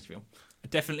 It's an interesting film. I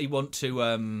definitely want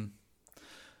to...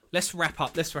 Let's wrap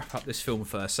up this film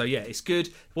first. So yeah, it's good.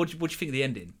 What do you think of the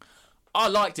ending? I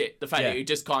liked it. The fact that it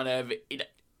just kind of...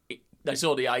 they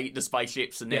saw the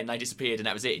spaceships and then they disappeared and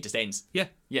that was it. It just ends. Yeah.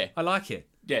 Yeah. I like it.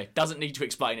 Yeah. Doesn't need to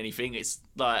explain anything. It's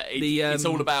like it's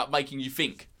all about making you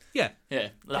think. Yeah. Yeah.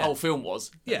 The whole film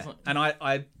was. Yeah. And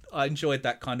I enjoyed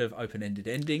that kind of open-ended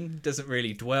ending. Doesn't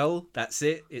really dwell. That's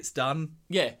it. It's done.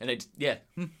 Yeah. And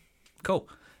Cool.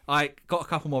 I got a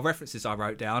couple more references I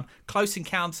wrote down. Close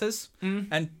Encounters.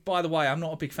 And by the way, I'm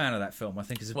not a big fan of that film. I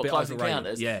think it's a bit Close overrated.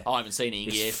 Encounters? Yeah. I haven't seen it in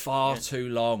years. It's far too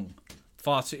long.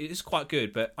 It's quite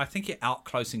good, but I think it out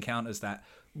Close Encounters that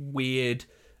weird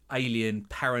alien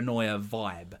paranoia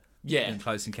vibe. Yeah. And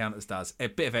Close Encounters does. A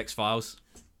bit of X-Files.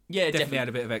 Yeah, definitely had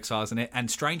a bit of X-Files in it. And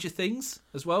Stranger Things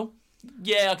as well.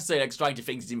 Yeah, I can say like Stranger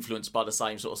Things is influenced by the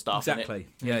same sort of stuff. Exactly.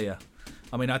 Yeah.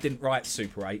 I mean, I didn't write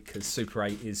Super 8 because Super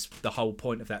 8 is the whole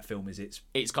point of that film. Is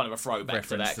it's kind of a throwback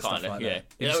to that kind of. Like that. Have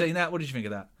you seen that? What did you think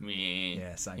of that?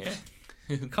 Yeah, same.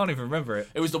 Yeah. Can't even remember it.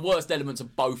 It was the worst elements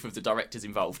of both of the directors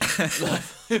involved.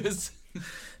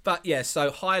 But yeah,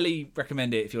 so highly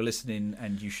recommend it if you're listening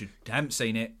and haven't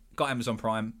seen it. Got Amazon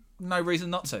Prime. No reason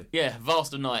not to. Yeah,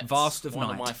 Vast of Night. One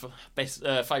of my best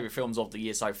favourite films of the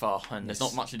year so far, and there's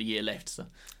not much of the year left.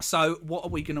 So what are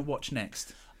we going to watch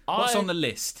next? What's on the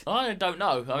list? I don't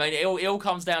know. I mean, it all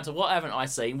comes down to what haven't I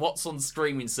seen, what's on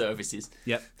streaming services.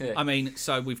 Yep. Yeah. I mean,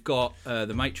 so we've got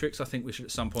The Matrix. I think we should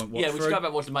at some point watch. Yeah, we should go back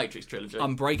and watch the Matrix trilogy.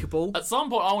 Unbreakable. At some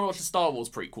point, I want to watch the Star Wars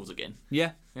prequels again.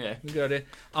 Yeah. Good idea.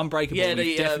 Unbreakable. Yeah,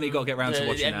 we've definitely got to get around to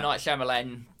watching that. M. Night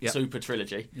Shyamalan Super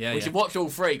trilogy. Yeah, we should watch all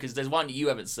three because there's one you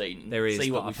haven't seen. There is.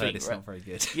 See what I've heard it's not very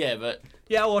good. Yeah, but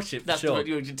I'll watch it. That's what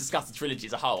you discuss the trilogy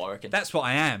as a whole. I reckon. That's what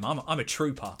I am. I'm a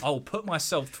trooper. I'll put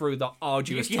myself through the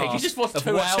arduous task. You just watched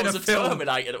 2 hours of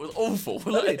Terminator. It was awful.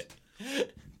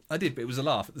 I did, but it was a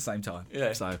laugh at the same time.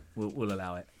 Yeah. So we'll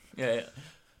allow it. Yeah.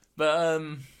 But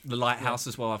The Lighthouse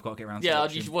as well. I've got to get around to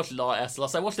watching. You should watch The Lighthouse. Like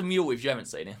I say, watch The Mule if you haven't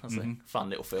seen it. That's a fun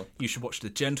little film. You should watch The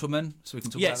Gentleman, so we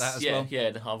can talk about that as well.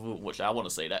 Yeah, I will watch that. I want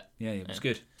to see that. Yeah, it was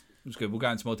good. It was good. We'll go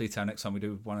into more detail next time we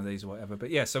do one of these or whatever. But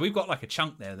yeah, so we've got like a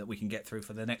chunk there that we can get through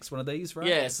for the next one of these, right?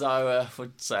 Yeah, so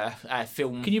our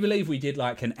film... Can you believe we did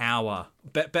like an hour,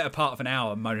 better part of an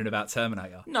hour moaning about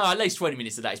Terminator? No, at least 20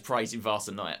 minutes of that is praising Vast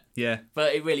of Night. Yeah.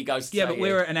 But it really goes to but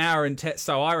we're at an hour and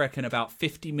so I reckon about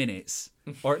 50 minutes,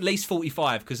 or at least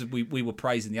 45, because we were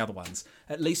praising the other ones.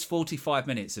 At least 45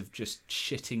 minutes of just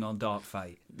shitting on Dark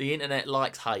Fate. The internet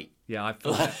likes hate. Yeah,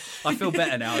 I feel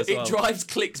better now as well. It drives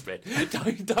clicks, man.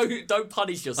 Don't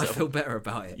punish yourself. I feel better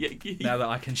about it now that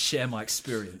I can share my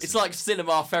experience. It's like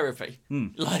cinema therapy.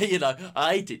 Like,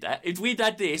 I hated that. If we'd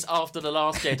had this after The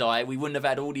Last Jedi, we wouldn't have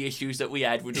had all the issues that we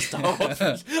had with the Star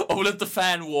Wars, all of the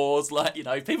fan wars. Like,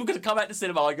 people could have come out to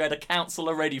cinema and you had a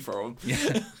counsellor ready for them.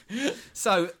 Yeah.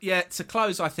 So, to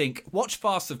close, I think, watch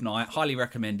Vast of Night. Highly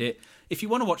recommend it. If you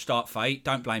want to watch Dark Fate,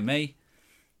 don't blame me.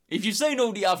 If you've seen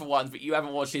all the other ones, but you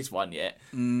haven't watched this one yet,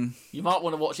 you might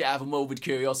want to watch it out of a morbid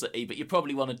curiosity, but you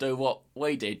probably want to do what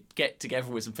we did. Get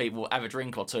together with some people, have a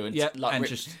drink or two, and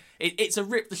it's a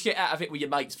rip the shit out of it with your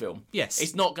mates film. Yes.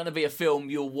 It's not going to be a film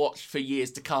you'll watch for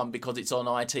years to come because it's on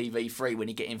ITV3 when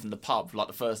you get in from the pub, like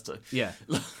the first two. Yeah.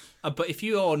 But if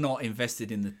you are not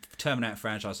invested in the Terminator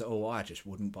franchise at all, I just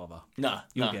wouldn't bother.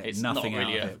 You'll get nothing out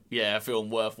of it. Yeah, a film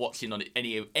worth watching on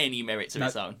any merits of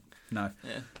its own. No.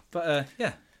 Yeah. But,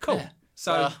 cool. Yeah.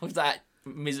 So with that,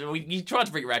 You tried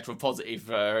to bring it around to a positive,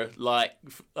 theme.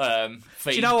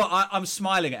 Do you know what? I'm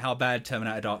smiling at how bad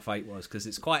Terminator Dark Fate was, because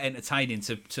it's quite entertaining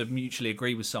to mutually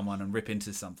agree with someone and rip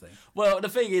into something. Well, the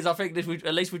thing is, I think that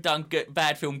at least we've done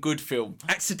bad film, good film.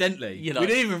 Accidentally. We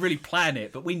didn't even really plan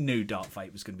it, but we knew Dark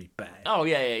Fate was going to be bad. Oh,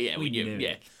 yeah. We knew.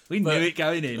 We knew it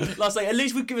going in. Like I say, at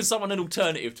least we've given someone an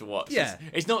alternative to watch. Yeah.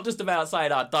 It's not just about saying,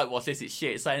 don't watch this, it's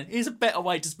shit. It's saying, here's a better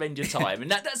way to spend your time.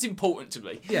 And that's important to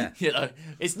me. Yeah.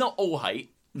 It's not all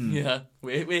hate. Yeah.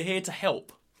 We're here to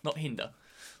help, not hinder.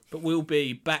 But we'll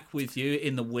be back with you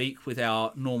in the week with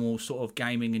our normal sort of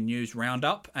gaming and news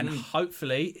roundup. And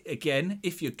hopefully, again,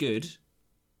 if you're good,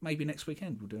 maybe next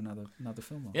weekend we'll do another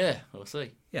film. Yeah, we'll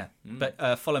see. Yeah.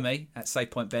 But follow me at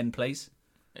SavePointBen, please.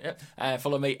 Yep.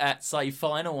 Follow me at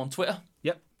SaveFinal on Twitter.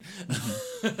 Yep.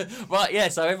 Right, yeah,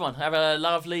 so everyone, have a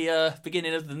lovely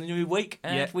beginning of the new week,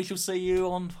 and we shall see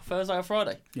you on Thursday or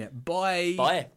Friday. Yeah. Bye. Bye.